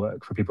paid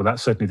work for people.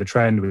 That's certainly the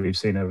trend we've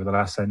seen over the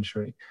last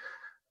century.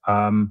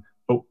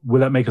 But will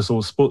that make us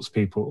all sports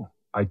people?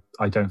 I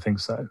don't think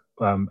so.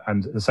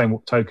 And the same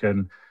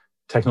token,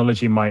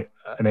 technology might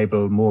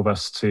enable more of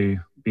us to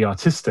be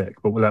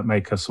artistic, but will that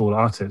make us all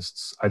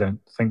artists? I don't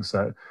think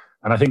so.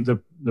 And I think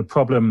the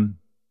problem,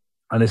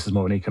 and this is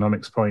more an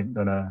economics point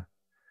than a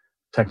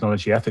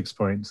technology ethics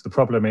point, the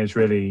problem is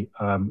really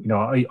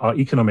our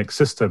economic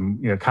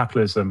system,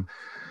 capitalism,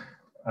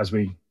 as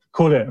we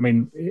call it. I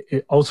mean,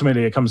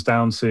 ultimately it comes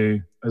down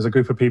to there's a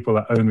group of people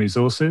that own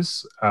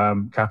resources,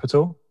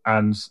 capital,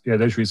 and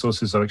those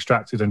resources are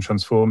extracted and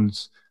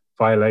transformed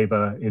via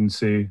labor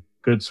into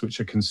goods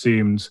which are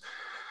consumed.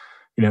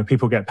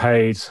 People get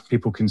paid,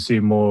 people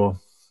consume more,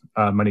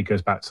 money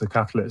goes back to the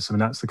capitalists. I mean,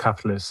 that's the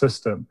capitalist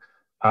system.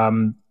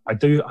 I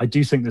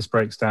do think this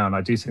breaks down.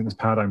 I do think this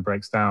paradigm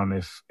breaks down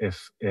if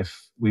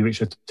we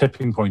reach a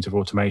tipping point of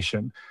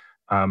automation,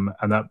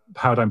 and that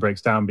paradigm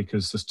breaks down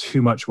because there's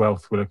too much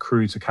wealth will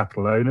accrue to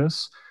capital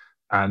owners,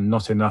 and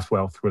not enough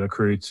wealth will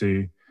accrue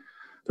to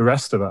the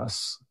rest of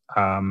us.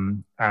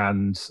 And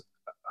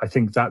I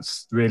think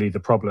that's really the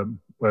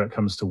problem where it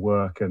comes to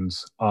work and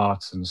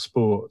art and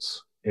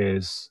sports.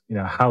 Is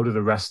how do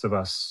the rest of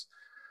us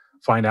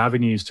find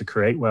avenues to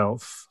create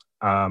wealth?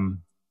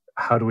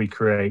 How do we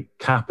create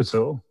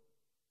capital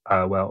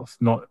wealth,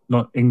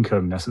 not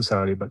income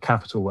necessarily, but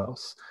capital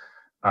wealth?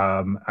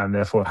 And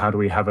therefore, how do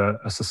we have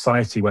a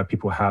society where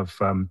people have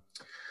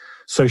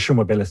social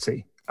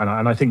mobility?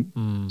 And I think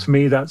to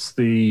me that's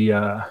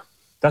the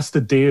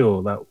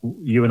deal that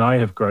you and I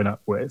have grown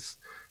up with.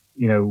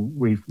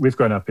 We've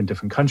grown up in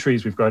different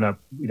countries. We've grown up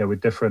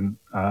with different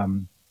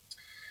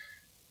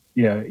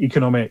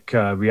economic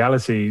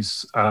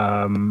realities,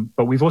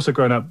 but we've also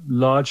grown up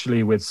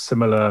largely with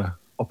similar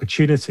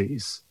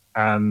opportunities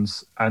and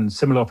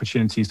similar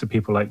opportunities to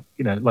people like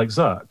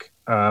Zuck.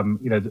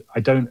 I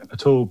don't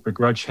at all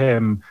begrudge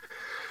him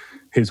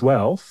his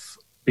wealth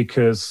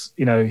because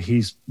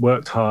he's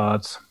worked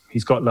hard,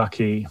 he's got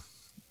lucky,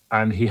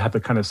 and he had the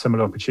kind of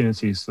similar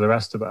opportunities to the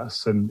rest of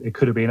us, and it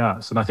could have been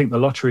us. And I think the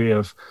lottery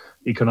of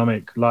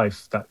economic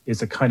life that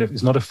is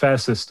it's not a fair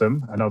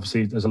system, and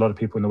obviously there's a lot of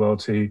people in the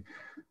world who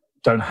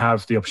don't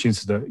have the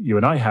opportunities that you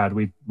and I had,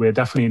 we're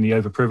definitely in the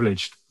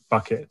overprivileged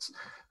bucket.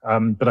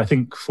 But I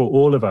think for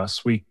all of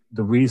us,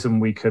 the reason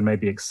we can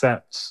maybe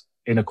accept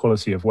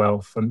inequality of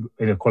wealth and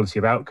inequality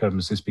of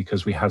outcomes is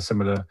because we have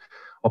similar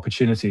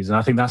opportunities. And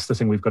I think that's the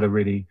thing we've got to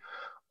really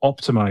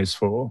optimize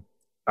for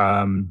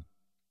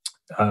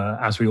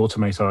as we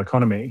automate our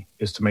economy,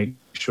 is to make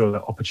sure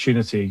that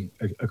opportunity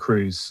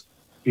accrues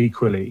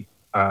equally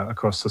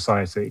across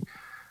society.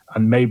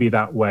 And maybe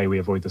that way we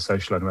avoid the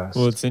social unrest.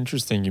 Well, it's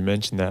interesting you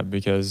mentioned that,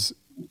 because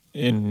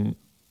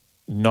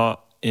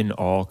not in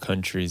all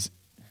countries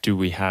do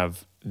we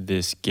have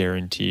this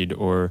guaranteed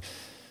or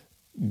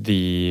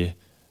the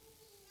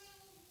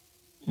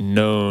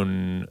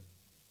known,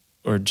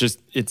 or just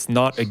it's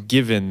not a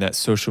given that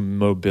social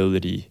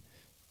mobility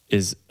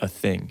is a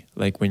thing.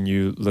 Like when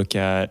you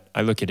I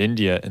look at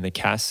India and the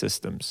caste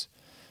systems,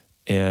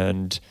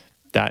 and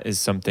that is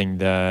something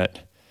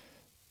that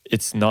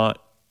it's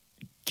not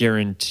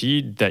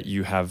guaranteed that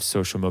you have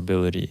social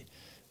mobility.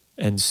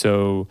 And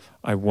so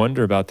I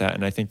wonder about that.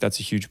 And I think that's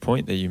a huge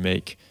point that you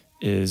make,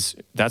 is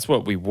that's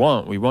what we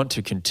want. We want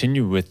to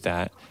continue with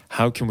that.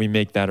 How can we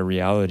make that a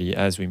reality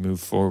as we move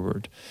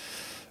forward?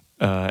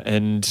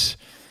 And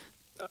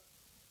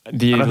go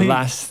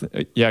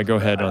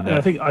ahead on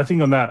that. I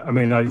think on that, I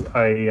mean,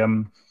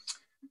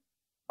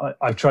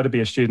 I've tried to be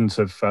a student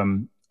of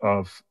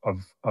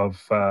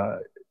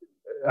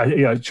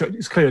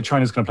it's clear that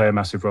China's going to play a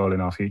massive role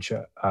in our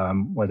future,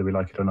 whether we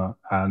like it or not.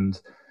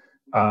 And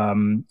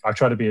I've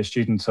tried to be a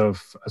student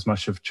of as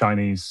much of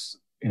Chinese,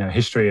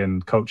 history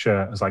and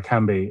culture as I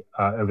can be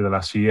over the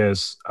last few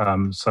years.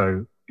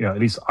 So, at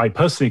least I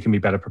personally can be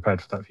better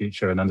prepared for that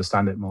future and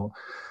understand it more.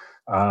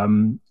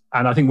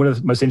 And I think one of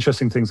the most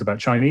interesting things about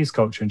Chinese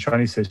culture and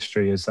Chinese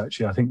history is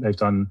actually, I think they've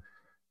done,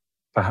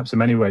 perhaps in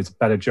many ways, a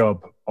better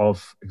job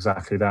of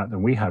exactly that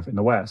than we have in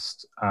the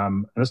West.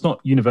 And it's not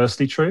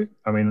universally true.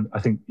 I mean, I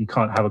think you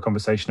can't have a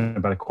conversation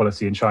about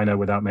equality in China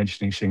without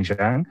mentioning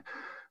Xinjiang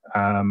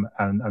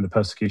and the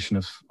persecution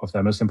of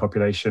their Muslim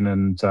population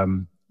and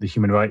the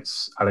human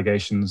rights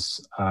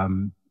allegations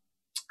that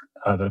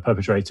are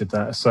perpetrated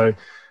there. So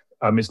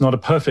it's not a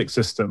perfect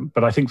system,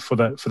 but I think for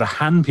the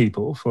Han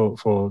people,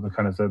 for the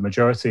kind of the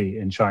majority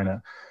in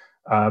China,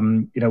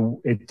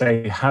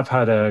 they have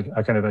had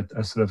a kind of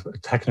a sort of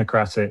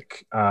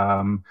technocratic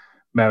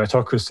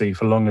meritocracy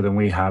for longer than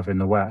we have in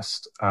the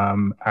West.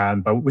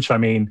 And by which I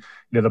mean,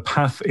 the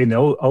path in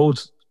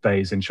old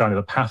days in China,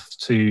 the path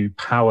to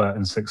power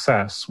and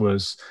success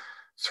was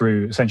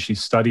through essentially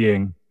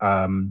studying,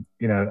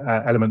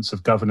 elements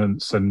of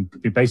governance, and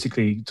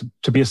basically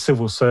to be a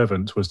civil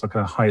servant was the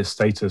kind of highest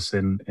status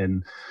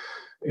in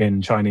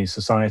Chinese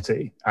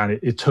society. And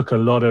it took a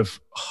lot of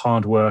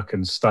hard work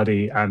and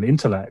study and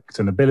intellect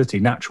and ability,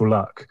 natural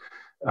luck,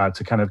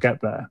 to kind of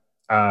get there.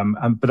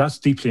 But that's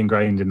deeply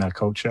ingrained in their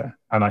culture.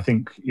 And I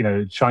think,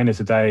 China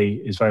today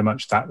is very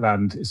much that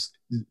land, is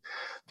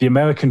the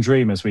American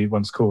dream, as we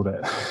once called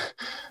it.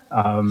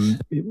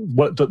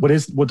 What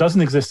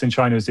doesn't exist in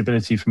China is the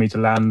ability for me to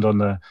land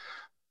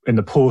in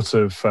the port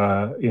of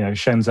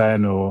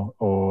Shenzhen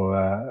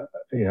or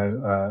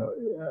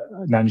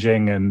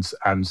Nanjing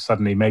and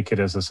suddenly make it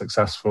as a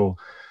successful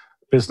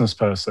business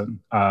person.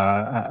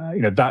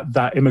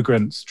 That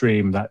immigrant's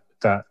dream that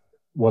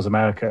was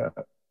America,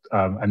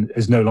 and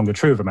is no longer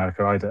true of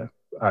America either.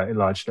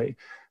 Largely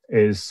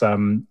is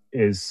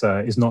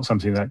not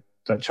something that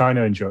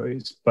China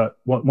enjoys. But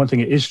one thing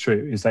it is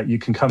true is that you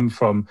can come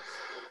from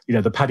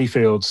the paddy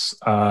fields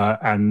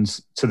and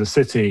to the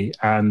city,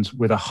 and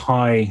with a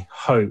high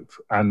hope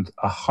and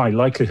a high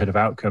likelihood of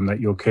outcome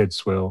that your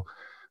kids will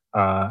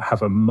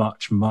have a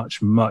much,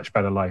 much, much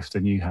better life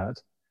than you had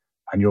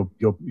and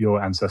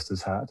your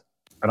ancestors had.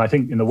 And I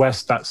think in the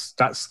West, that's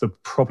the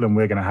problem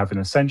we're going to have in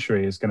a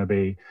century, is going to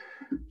be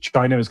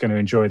China is going to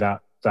enjoy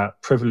that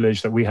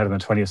privilege that we had in the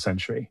 20th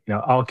century.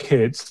 Our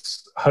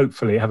kids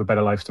hopefully have a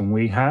better life than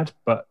we had,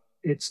 but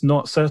it's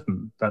not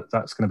certain that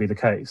that's going to be the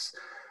case.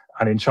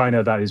 And in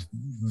China, that is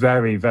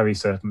very, very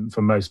certain.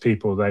 For most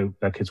people,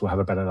 their kids will have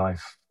a better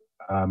life.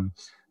 And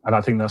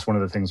I think that's one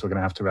of the things we're going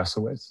to have to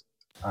wrestle with.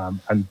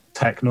 And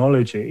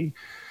technology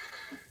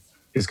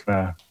is going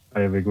to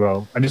play a big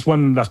role. And just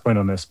one last point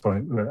on this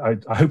point.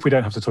 I hope we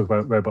don't have to talk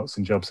about robots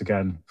and jobs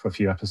again for a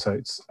few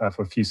episodes,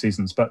 for a few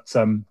seasons. But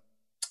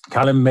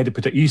Callum made a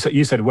prediction.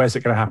 You said, where's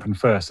it going to happen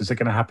first? Is it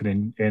going to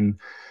happen in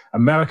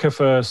America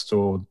first,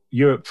 or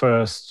Europe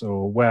first,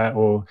 or where?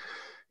 Or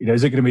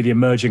is it going to be the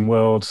emerging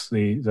world,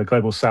 the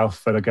global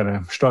south, that are going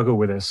to struggle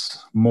with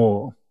this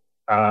more?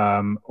 Or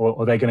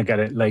are they going to get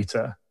it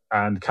later?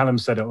 And Callum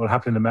said it will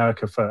happen in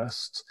America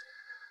first,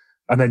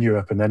 and then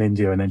Europe, and then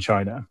India, and then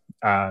China.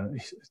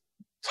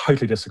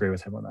 Totally disagree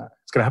with him on that.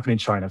 It's going to happen in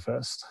China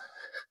first.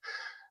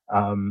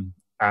 And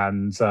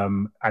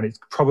it's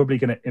probably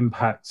going to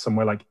impact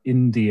somewhere like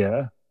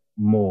India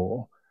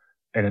more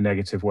in a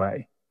negative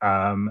way.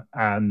 And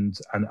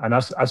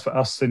as for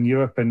us in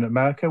Europe and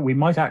America, we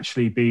might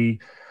actually be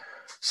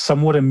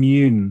somewhat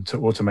immune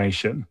to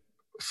automation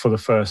for the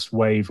first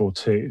wave or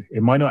two.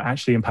 It might not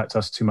actually impact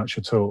us too much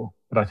at all.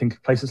 but I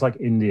think places like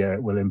India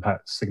will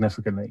impact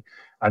significantly.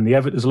 And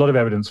there's a lot of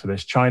evidence for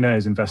this. China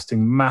is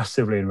investing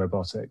massively in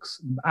robotics,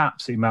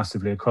 absolutely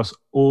massively across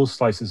all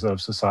slices of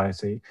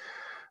society,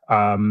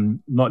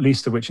 not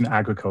least of which in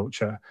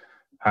agriculture.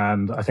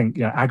 And I think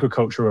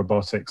agriculture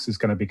robotics is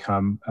going to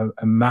become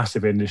a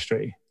massive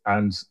industry.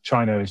 And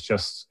China is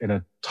just in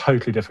a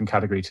totally different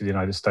category to the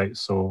United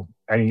States or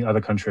any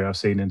other country I've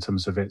seen in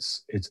terms of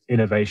its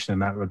innovation in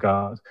that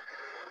regard.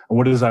 And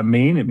what does that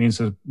mean? It means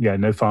that,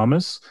 no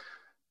farmers.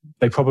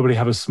 They probably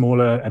have a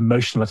smaller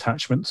emotional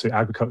attachment to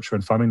agriculture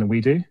and farming than we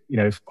do.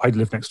 If I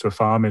live next to a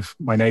farm, if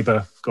my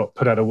neighbor got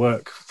put out of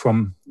work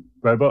from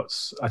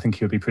robots, I think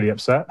he would be pretty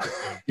upset.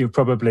 He would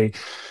probably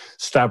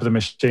stab the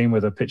machine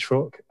with a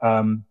pitchfork.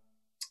 And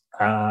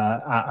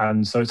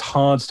so it's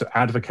hard to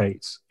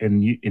advocate in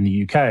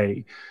the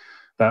UK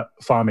that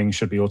farming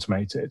should be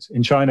automated.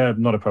 In China,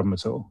 not a problem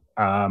at all.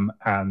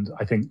 And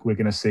I think we're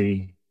going to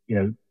see,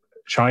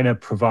 China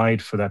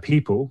provide food for their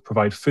people,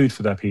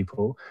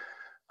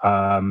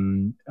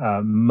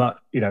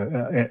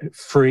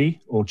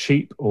 free or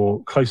cheap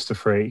or close to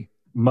free,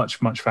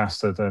 much, much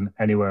faster than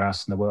anywhere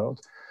else in the world.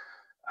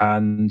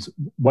 And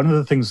one of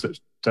the things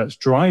that's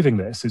driving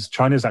this is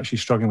China's actually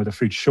struggling with a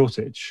food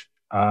shortage.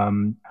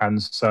 And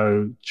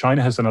so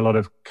China has done a lot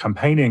of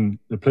campaigning,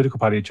 the political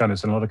party of China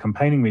has done a lot of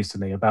campaigning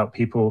recently about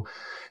people.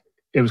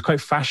 It was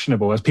quite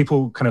fashionable as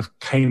people kind of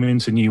came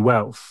into new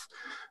wealth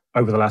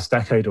over the last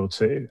decade or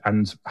two,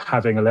 and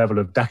having a level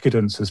of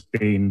decadence has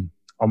been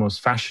almost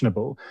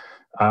fashionable.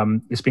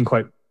 It's been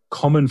quite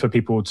common for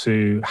people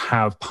to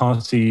have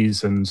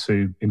parties and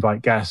to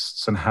invite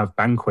guests and have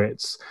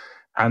banquets,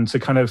 and to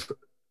kind of,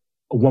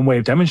 one way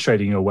of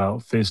demonstrating your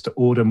wealth is to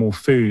order more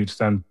food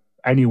than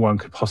anyone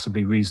could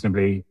possibly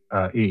reasonably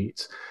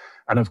eat.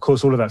 And of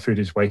course, all of that food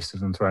is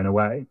wasted and thrown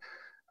away.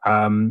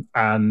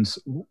 And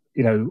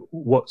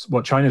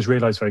what China's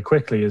realized very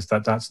quickly is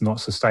that that's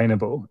not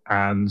sustainable,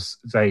 and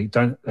they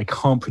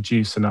can't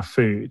produce enough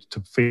food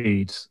to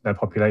feed their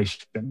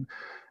population.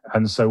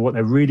 And so what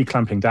they're really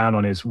clamping down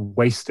on is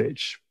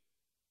wastage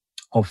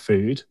of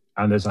food.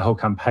 And there's a whole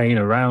campaign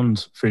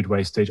around food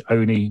wastage.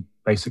 Only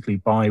basically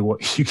buy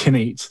what you can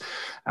eat,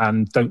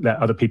 and don't let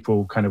other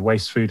people kind of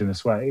waste food in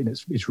this way. And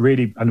it's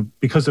really, and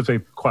because of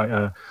quite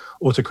a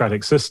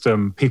autocratic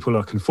system, people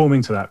are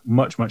conforming to that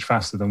much, much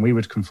faster than we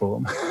would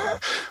conform.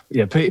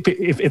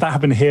 If that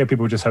happened here,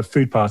 people would just have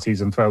food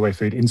parties and throw away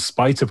food in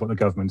spite of what the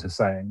government is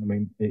saying. I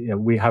mean,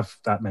 we have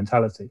that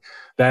mentality.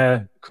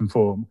 They're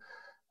conform.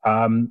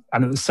 And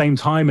at the same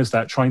time as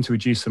that, trying to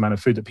reduce the amount of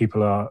food that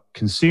people are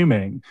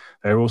consuming,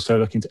 they're also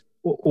looking to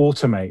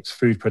automate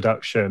food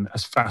production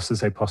as fast as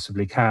they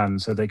possibly can,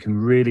 so they can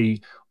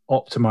really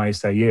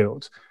optimize their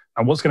yield.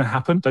 And what's going to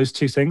happen? Those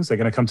two things, they're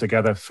going to come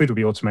together. Food will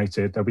be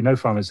automated. There'll be no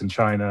farmers in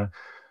China.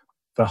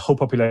 The whole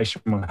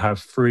population will have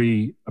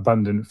free,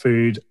 abundant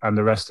food, and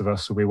the rest of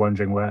us will be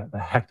wondering, where the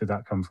heck did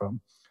that come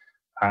from?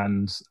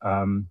 And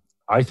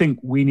I think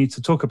we need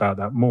to talk about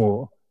that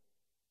more,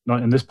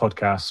 not in this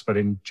podcast, but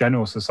in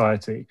general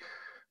society,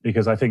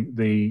 because I think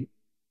the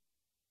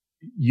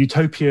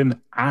utopian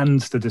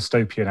and the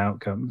dystopian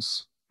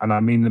outcomes, and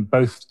I mean them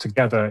both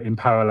together in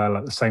parallel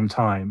at the same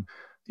time,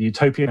 the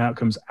utopian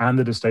outcomes and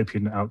the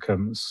dystopian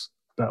outcomes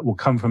that will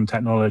come from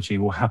technology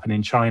will happen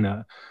in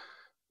China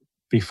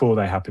before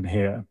they happen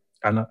here.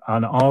 And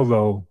our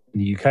role in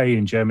the UK,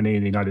 in Germany,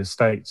 in the United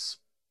States,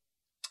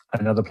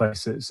 and other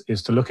places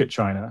is to look at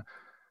China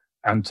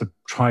and to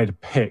try to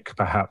pick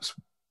perhaps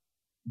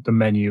the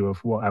menu of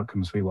what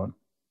outcomes we want.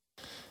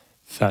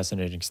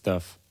 Fascinating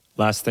stuff.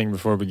 Last thing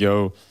before we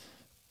go,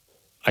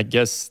 I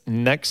guess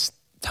next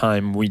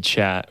time we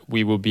chat,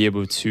 we will be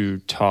able to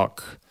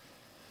talk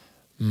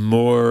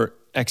more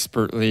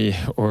expertly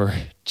or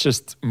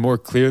just more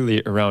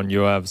clearly around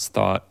Yoav's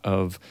thought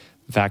of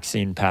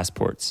vaccine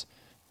passports.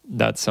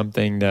 That's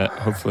something that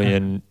hopefully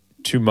in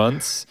 2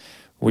 months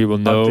we will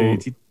know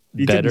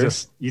better.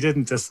 You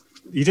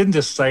didn't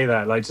just say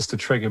that like just to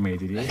trigger me,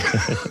 did you?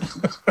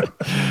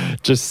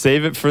 Just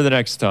save it for the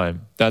next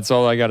time. That's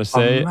all I got to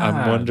say.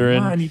 I'm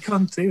wondering. Man, you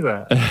can't do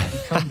that. You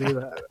can't do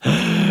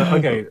that.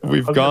 Okay,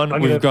 we've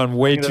gone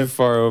way too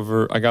far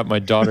over. I got my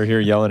daughter here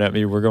yelling at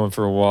me. We're going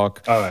for a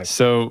walk. All right.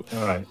 So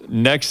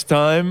next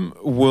time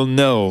we'll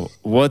know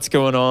what's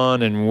going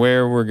on and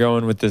where we're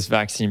going with this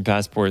vaccine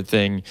passport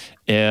thing.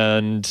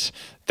 And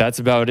that's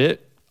about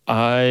it.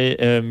 I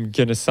am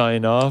going to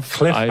sign off.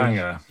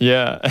 Cliffhanger.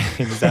 Yeah,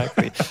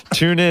 exactly.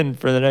 Tune in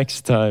for the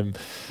next time.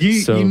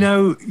 You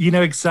know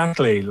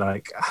exactly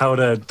like how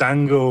to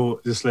dangle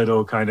this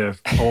little kind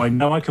of, I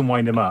know I can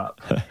wind him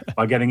up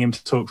by getting him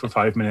to talk for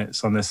 5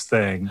 minutes on this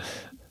thing.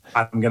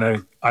 I'm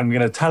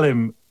gonna tell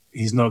him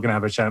he's not going to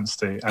have a chance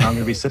to, and I'm going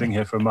to be sitting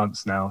here for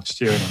months now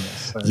stewing on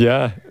this. So.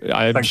 Yeah,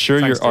 I'm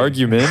sure your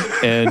argument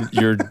and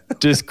your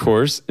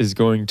discourse is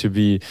going to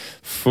be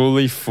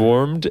fully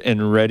formed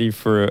and ready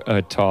for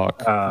a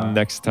talk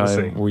next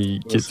time we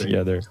get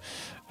together.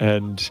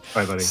 And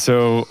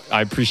so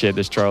I appreciate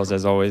this, Charles,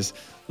 as always.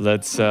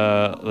 Let's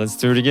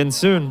do it again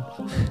soon.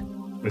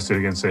 Let's do it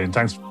again soon.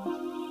 Thanks.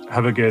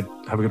 Have a good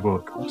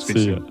walk. Speak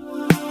soon.